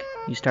feeling back,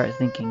 you start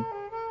thinking,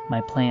 my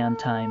play on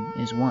time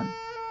is won.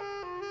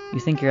 You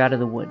think you're out of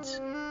the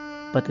woods,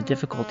 but the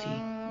difficulty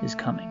is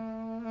coming.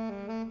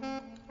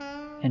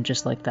 And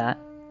just like that,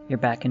 you're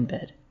back in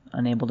bed,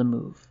 unable to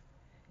move,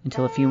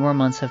 until a few more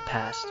months have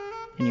passed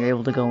and you're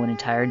able to go an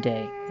entire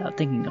day without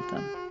thinking of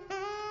them.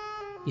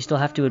 You still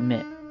have to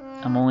admit,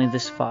 I'm only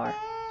this far,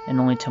 and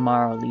only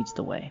tomorrow leads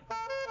the way.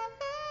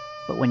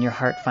 But when your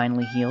heart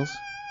finally heals,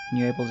 and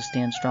you're able to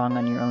stand strong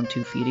on your own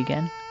 2 feet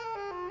again,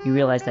 you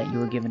realize that you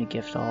were given a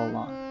gift all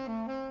along.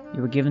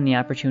 You were given the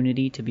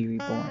opportunity to be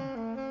reborn,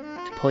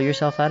 to pull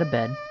yourself out of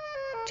bed,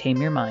 tame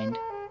your mind,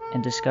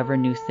 and discover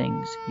new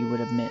things you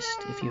would have missed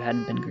if you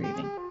hadn't been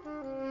grieving.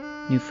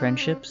 New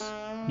friendships,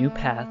 new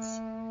paths,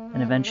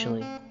 and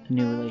eventually a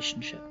new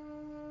relationship.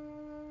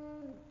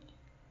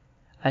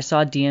 I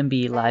saw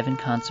DMB live in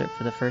concert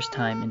for the first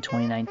time in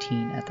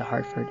 2019 at the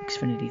Hartford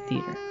Xfinity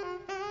Theater,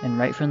 and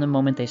right from the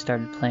moment they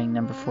started playing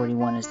number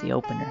 41 as the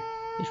opener,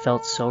 it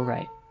felt so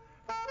right.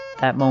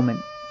 That moment,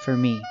 for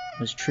me,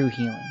 was true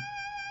healing.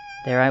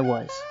 There I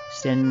was,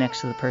 standing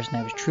next to the person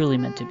I was truly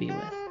meant to be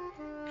with,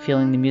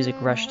 feeling the music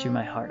rush through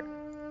my heart.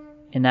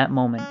 In that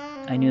moment,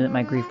 I knew that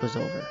my grief was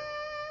over.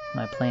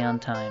 My play on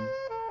time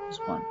was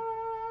won.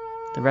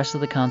 The rest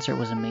of the concert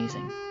was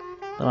amazing,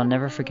 but I'll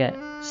never forget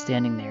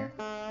standing there,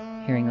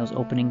 hearing those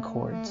opening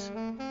chords,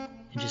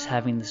 and just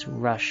having this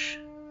rush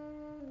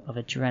of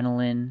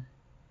adrenaline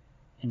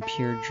and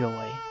pure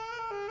joy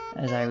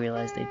as I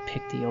realized they'd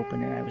picked the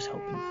opener I was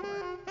hoping for.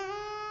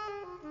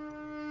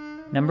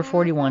 Number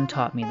 41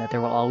 taught me that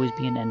there will always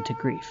be an end to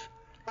grief.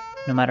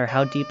 No matter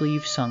how deeply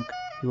you've sunk,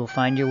 you will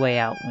find your way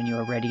out when you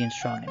are ready and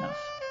strong enough.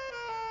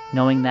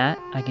 Knowing that,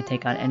 I can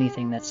take on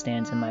anything that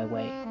stands in my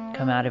way and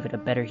come out of it a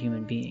better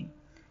human being.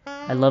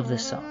 I love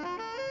this song,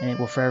 and it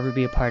will forever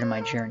be a part of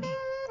my journey.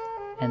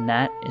 And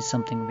that is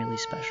something really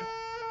special.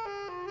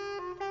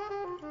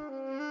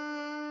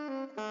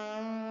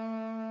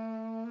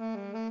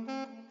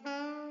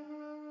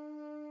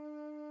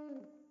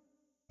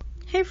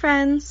 Hey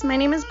friends, my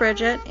name is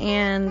Bridget,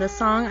 and the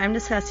song I'm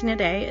discussing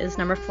today is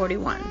number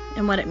 41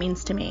 and what it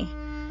means to me.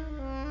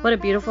 What a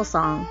beautiful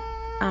song.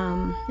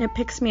 It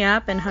picks me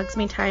up and hugs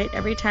me tight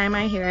every time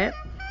I hear it.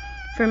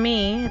 For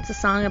me, it's a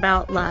song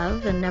about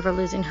love and never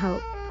losing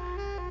hope,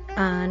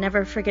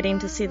 never forgetting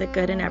to see the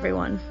good in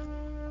everyone.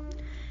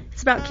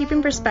 It's about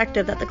keeping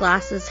perspective that the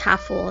glass is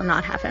half full and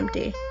not half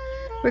empty,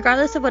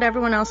 regardless of what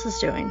everyone else is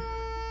doing.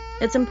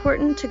 It's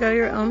important to go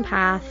your own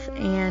path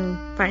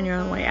and find your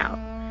own way out.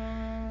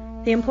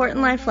 The important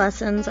life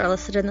lessons are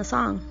listed in the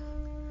song.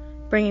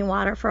 Bringing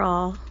water for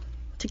all,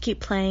 to keep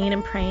playing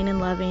and praying and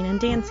loving and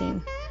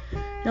dancing.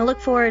 And I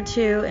look forward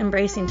to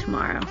embracing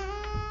tomorrow.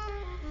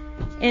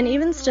 And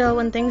even still,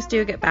 when things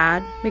do get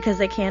bad, because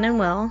they can and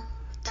will,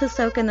 to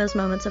soak in those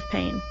moments of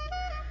pain.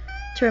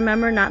 To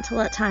remember not to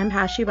let time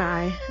pass you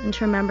by, and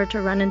to remember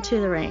to run into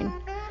the rain,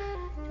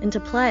 and to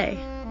play.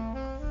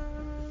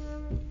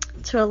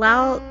 To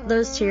allow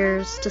those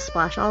tears to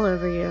splash all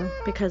over you,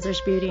 because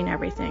there's beauty in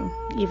everything,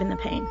 even the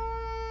pain.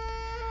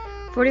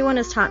 41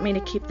 has taught me to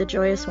keep the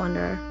joyous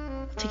wonder,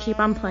 to keep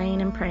on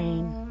playing and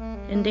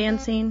praying, and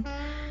dancing,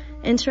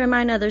 and to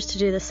remind others to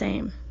do the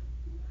same.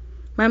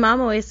 My mom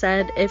always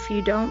said, if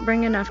you don't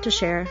bring enough to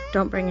share,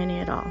 don't bring any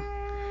at all.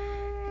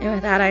 And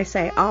with that I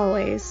say,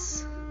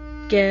 always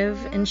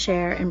give and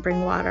share and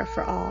bring water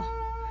for all,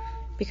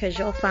 because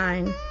you'll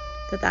find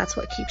that that's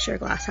what keeps your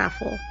glass half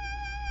full.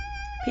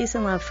 Peace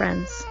and love,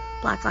 friends.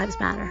 Black Lives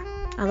Matter.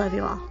 I love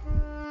you all.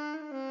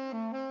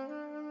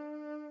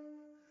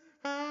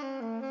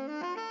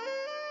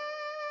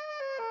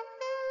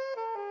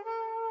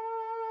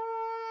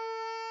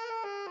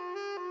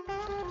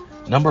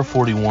 Number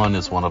 41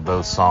 is one of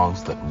those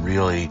songs that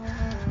really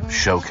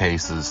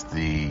showcases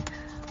the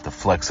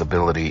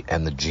flexibility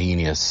and the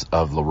genius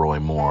of Leroy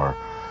Moore.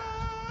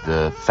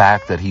 The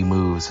fact that he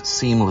moves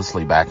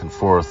seamlessly back and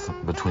forth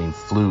between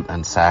flute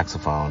and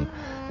saxophone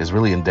is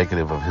really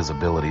indicative of his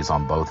abilities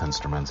on both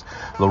instruments.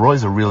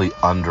 Leroy's a really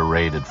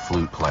underrated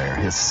flute player.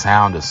 His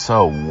sound is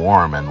so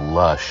warm and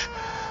lush,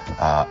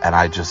 and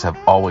I just have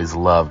always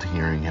loved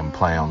hearing him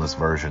play on this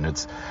version.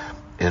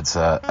 It's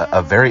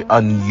a very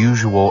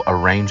unusual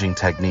arranging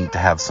technique to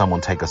have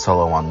someone take a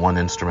solo on one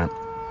instrument,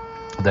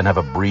 then have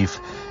a brief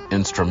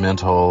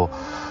instrumental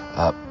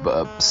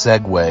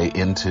segue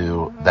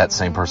into that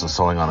same person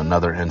soloing on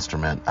another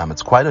instrument.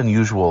 It's quite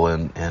unusual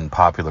in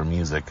popular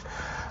music,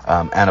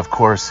 and of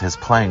course his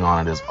playing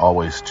on it is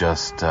always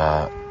just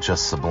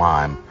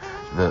sublime.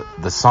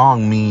 The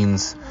song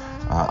means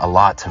a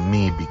lot to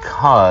me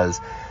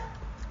because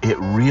it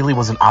really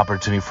was an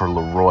opportunity for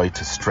Leroy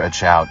to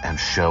stretch out and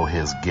show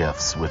his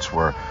gifts, which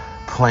were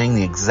playing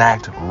the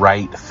exact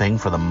right thing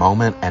for the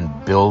moment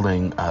and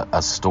building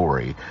a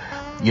story.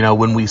 You know,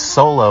 when we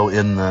solo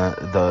in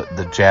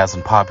the jazz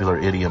and popular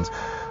idioms,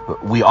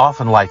 we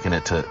often liken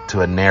it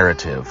to a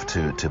narrative,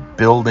 to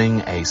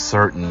building a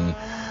certain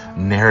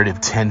narrative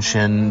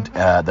tension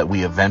that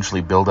we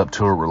eventually build up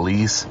to a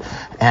release.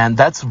 And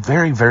that's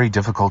very, very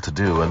difficult to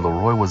do, and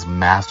Leroy was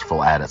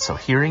masterful at it. So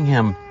hearing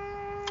him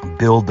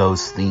build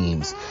those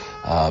themes,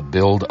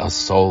 build a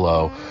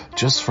solo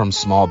just from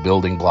small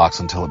building blocks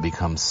until it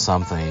becomes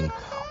something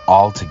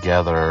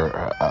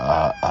altogether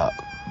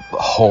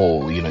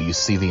whole, you know, you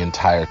see the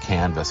entire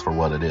canvas for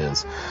what it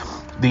is.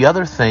 The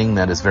other thing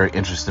that is very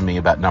interesting to me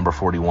about number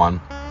 41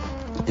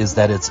 is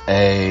that it's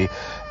a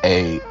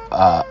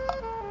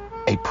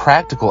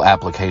practical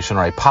application,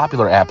 or a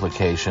popular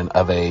application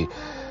of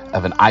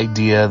an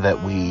idea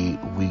that we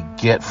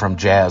get from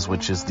jazz,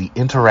 which is the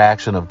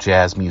interaction of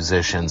jazz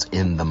musicians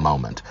in the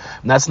moment.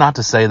 And that's not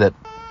to say that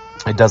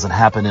it doesn't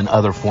happen in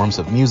other forms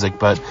of music,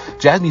 but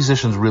jazz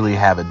musicians really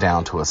have it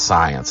down to a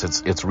science.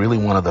 It's really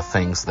one of the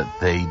things that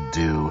they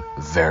do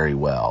very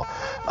well,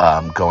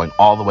 going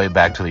all the way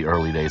back to the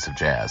early days of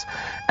jazz.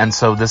 And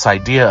so this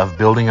idea of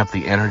building up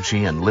the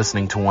energy and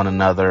listening to one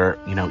another,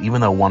 you know,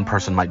 even though one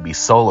person might be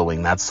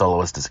soloing, that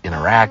soloist is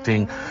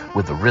interacting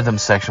with the rhythm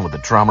section, with the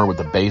drummer, with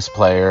the bass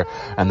player,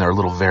 and there are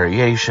little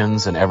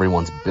variations, and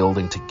everyone's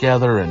building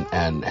together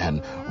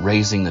and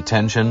raising the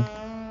tension.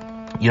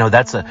 You know,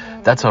 that's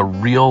a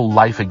real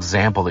life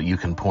example that you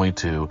can point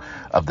to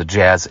of the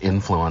jazz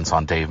influence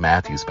on Dave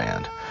Matthews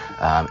Band.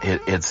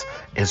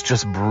 It's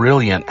just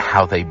brilliant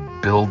how they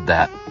build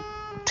that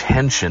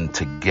tension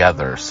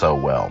together so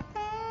well.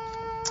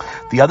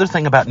 The other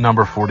thing about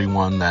number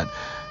 41 that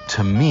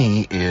to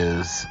me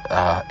is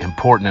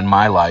important in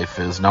my life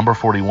is number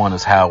 41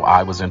 is how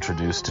I was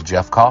introduced to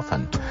Jeff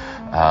Coffin.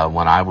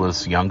 When I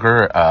was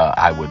younger,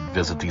 I would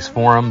visit these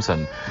forums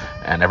and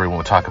everyone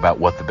would talk about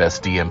what the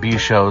best DMB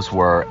shows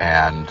were,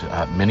 and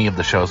many of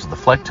the shows with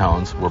the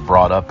Flecktones were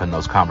brought up in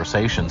those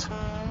conversations.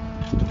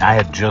 I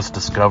had just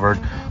discovered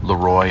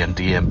Leroy and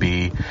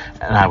DMB,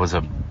 and I was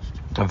a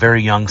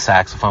very young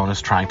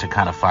saxophonist trying to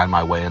kind of find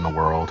my way in the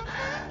world.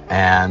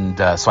 And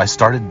so I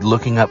started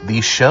looking up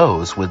these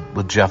shows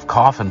with Jeff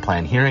Coffin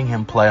playing, hearing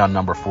him play on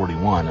number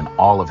 41 and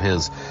all of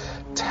his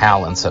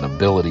talents and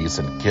abilities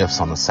and gifts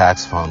on the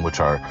saxophone, which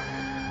are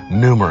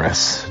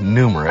numerous.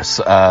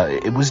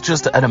 It was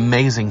just an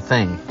amazing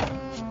thing.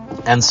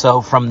 And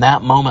so from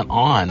that moment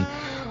on,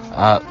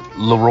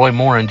 Leroy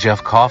Moore and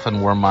Jeff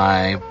Coffin were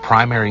my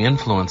primary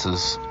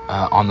influences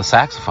on the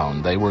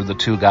saxophone. They were the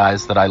two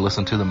guys that I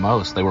listened to the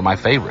most. They were my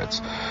favorites.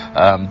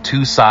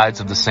 Two sides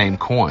of the same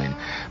coin.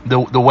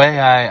 The way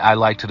I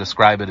like to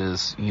describe it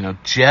is, you know,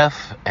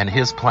 Jeff and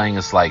his playing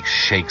is like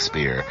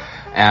Shakespeare,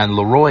 and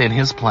Leroy and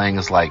his playing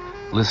is like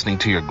listening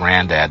to your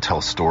granddad tell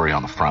a story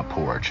on the front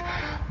porch.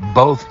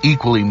 Both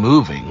equally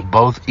moving,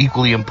 both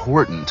equally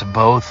important,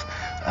 both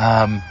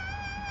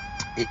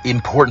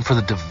important for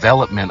the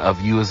development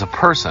of you as a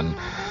person,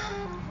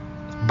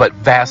 but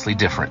vastly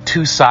different.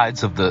 Two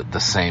sides of the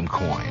same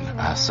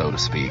coin, so to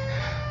speak.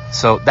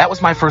 So that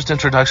was my first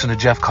introduction to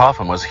Jeff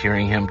Coffin, was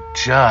hearing him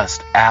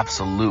just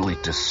absolutely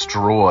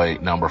destroy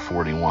number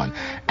 41.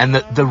 And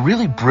the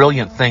really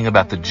brilliant thing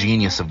about the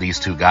genius of these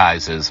two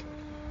guys is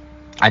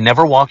I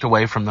never walked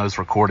away from those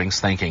recordings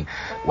thinking,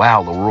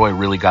 wow, Leroy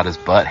really got his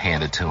butt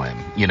handed to him.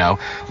 You know,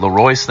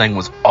 Leroy's thing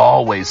was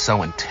always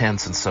so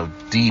intense and so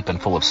deep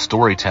and full of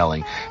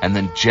storytelling. And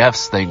then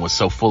Jeff's thing was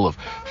so full of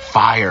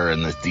fire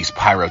and these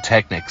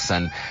pyrotechnics,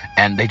 and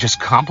they just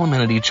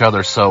complemented each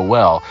other so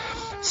well.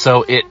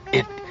 So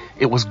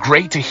it was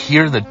great to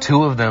hear the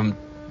two of them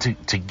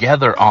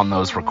together on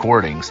those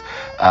recordings,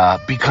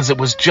 because it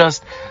was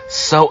just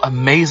so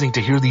amazing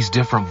to hear these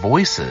different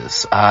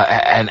voices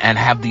and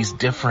have these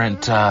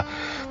different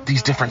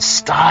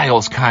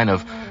styles kind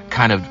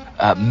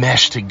of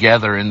mesh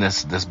together in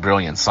this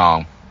brilliant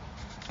song.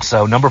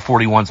 So number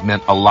 41's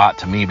meant a lot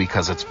to me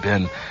because it's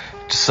been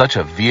such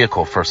a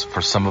vehicle for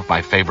some of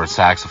my favorite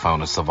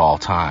saxophonists of all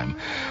time.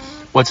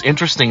 What's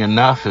interesting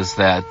enough is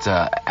that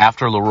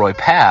after Leroy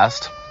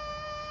passed,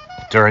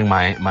 during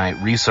my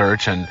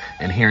research and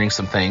hearing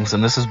some things,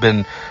 and this has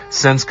been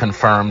since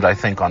confirmed, I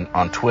think,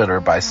 on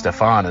Twitter by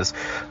Stefan, is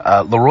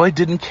Leroy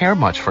didn't care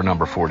much for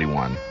number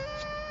 41.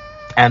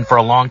 And for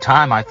a long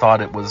time, I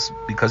thought it was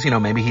because, you know,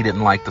 maybe he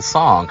didn't like the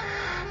song.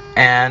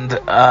 And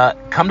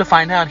come to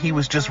find out, he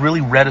was just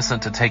really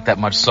reticent to take that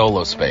much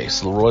solo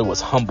space. Leroy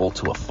was humble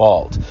to a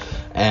fault.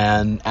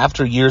 And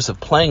after years of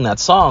playing that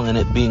song and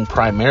it being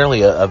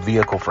primarily a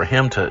vehicle for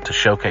him to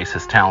showcase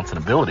his talents and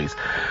abilities,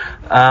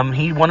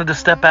 he wanted to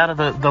step out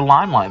of the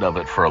limelight of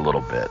it for a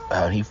little bit.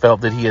 He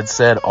felt that he had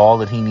said all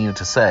that he needed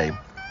to say.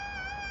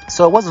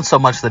 So it wasn't so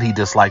much that he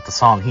disliked the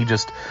song, he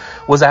just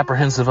was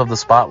apprehensive of the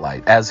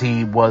spotlight, as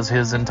he was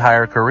his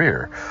entire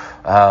career.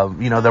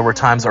 There were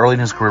times early in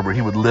his career where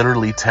he would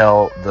literally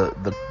tell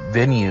the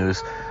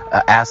venues,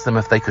 ask them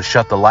if they could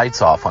shut the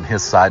lights off on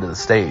his side of the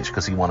stage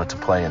because he wanted to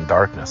play in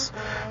darkness.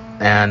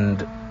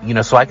 And,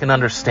 so I can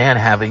understand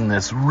having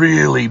this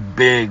really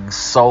big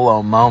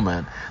solo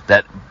moment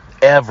that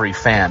every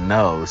fan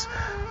knows.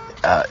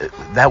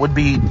 That would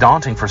be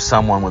daunting for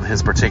someone with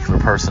his particular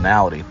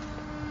personality.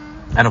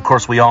 And, of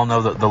course, we all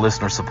know the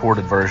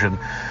listener-supported version,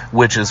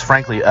 which is,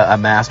 frankly, a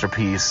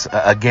masterpiece,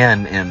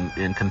 again,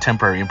 in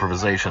contemporary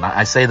improvisation.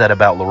 I say that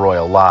about Leroy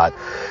a lot,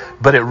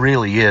 but it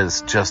really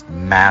is just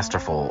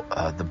masterful,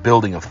 the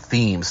building of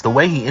themes. The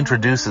way he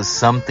introduces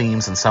some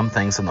themes and some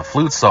things in the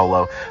flute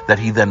solo that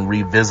he then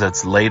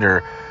revisits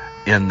later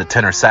in the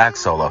tenor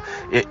sax solo,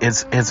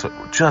 it's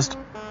just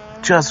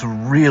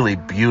really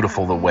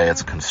beautiful the way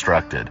it's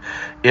constructed.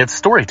 It's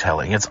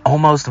storytelling. It's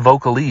almost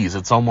vocalese.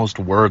 It's almost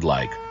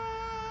word-like.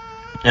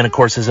 And, of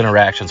course, his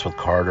interactions with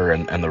Carter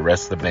and the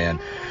rest of the band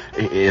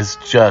is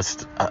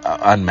just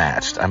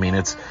unmatched. I mean,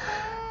 it's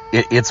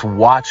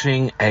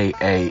watching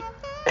a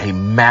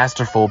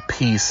masterful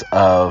piece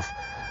of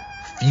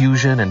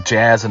fusion and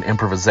jazz and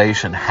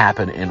improvisation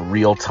happen in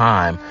real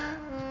time,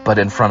 but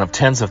in front of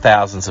tens of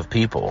thousands of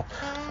people,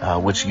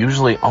 which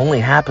usually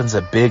only happens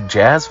at big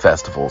jazz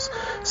festivals.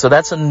 So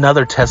that's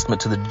another testament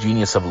to the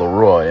genius of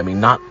Leroy. I mean,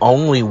 not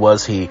only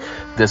was he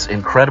this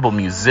incredible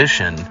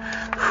musician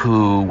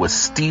who was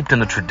steeped in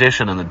the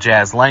tradition and the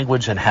jazz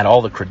language and had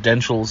all the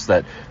credentials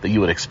that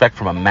you would expect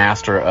from a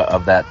master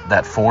of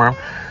that form,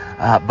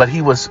 but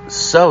he was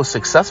so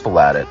successful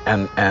at it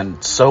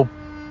and so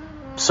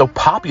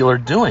popular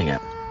doing it.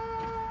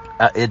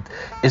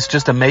 It's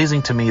just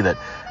amazing to me that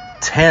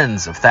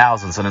tens of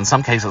thousands, and in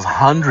some cases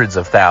hundreds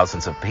of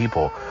thousands of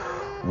people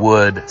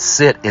would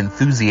sit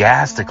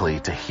enthusiastically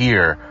to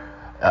hear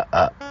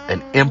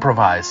an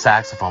improvised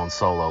saxophone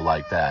solo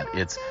like that.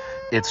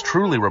 It's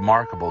truly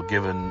remarkable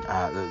given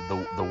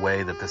the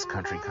way that this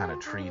country kind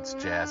of treats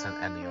jazz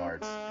and the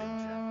arts in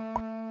general.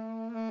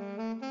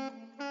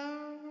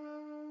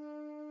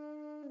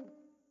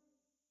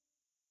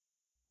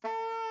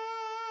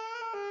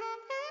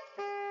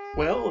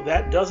 Well,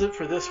 that does it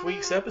for this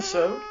week's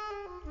episode.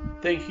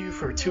 Thank you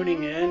for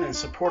tuning in and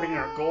supporting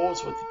our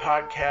goals with the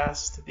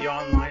podcast, the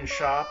online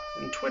shop,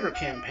 and Twitter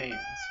campaigns.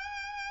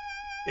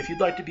 If you'd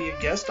like to be a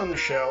guest on the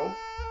show,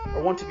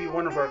 or want to be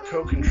one of our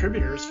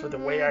co-contributors for the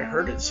Way I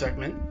Heard It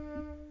segment,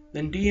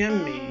 then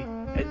DM me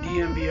at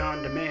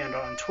dmbondemand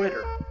on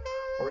Twitter,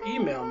 or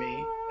email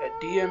me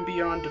at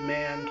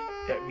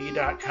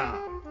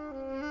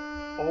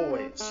dmbondemand@me.com.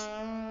 Always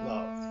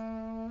love.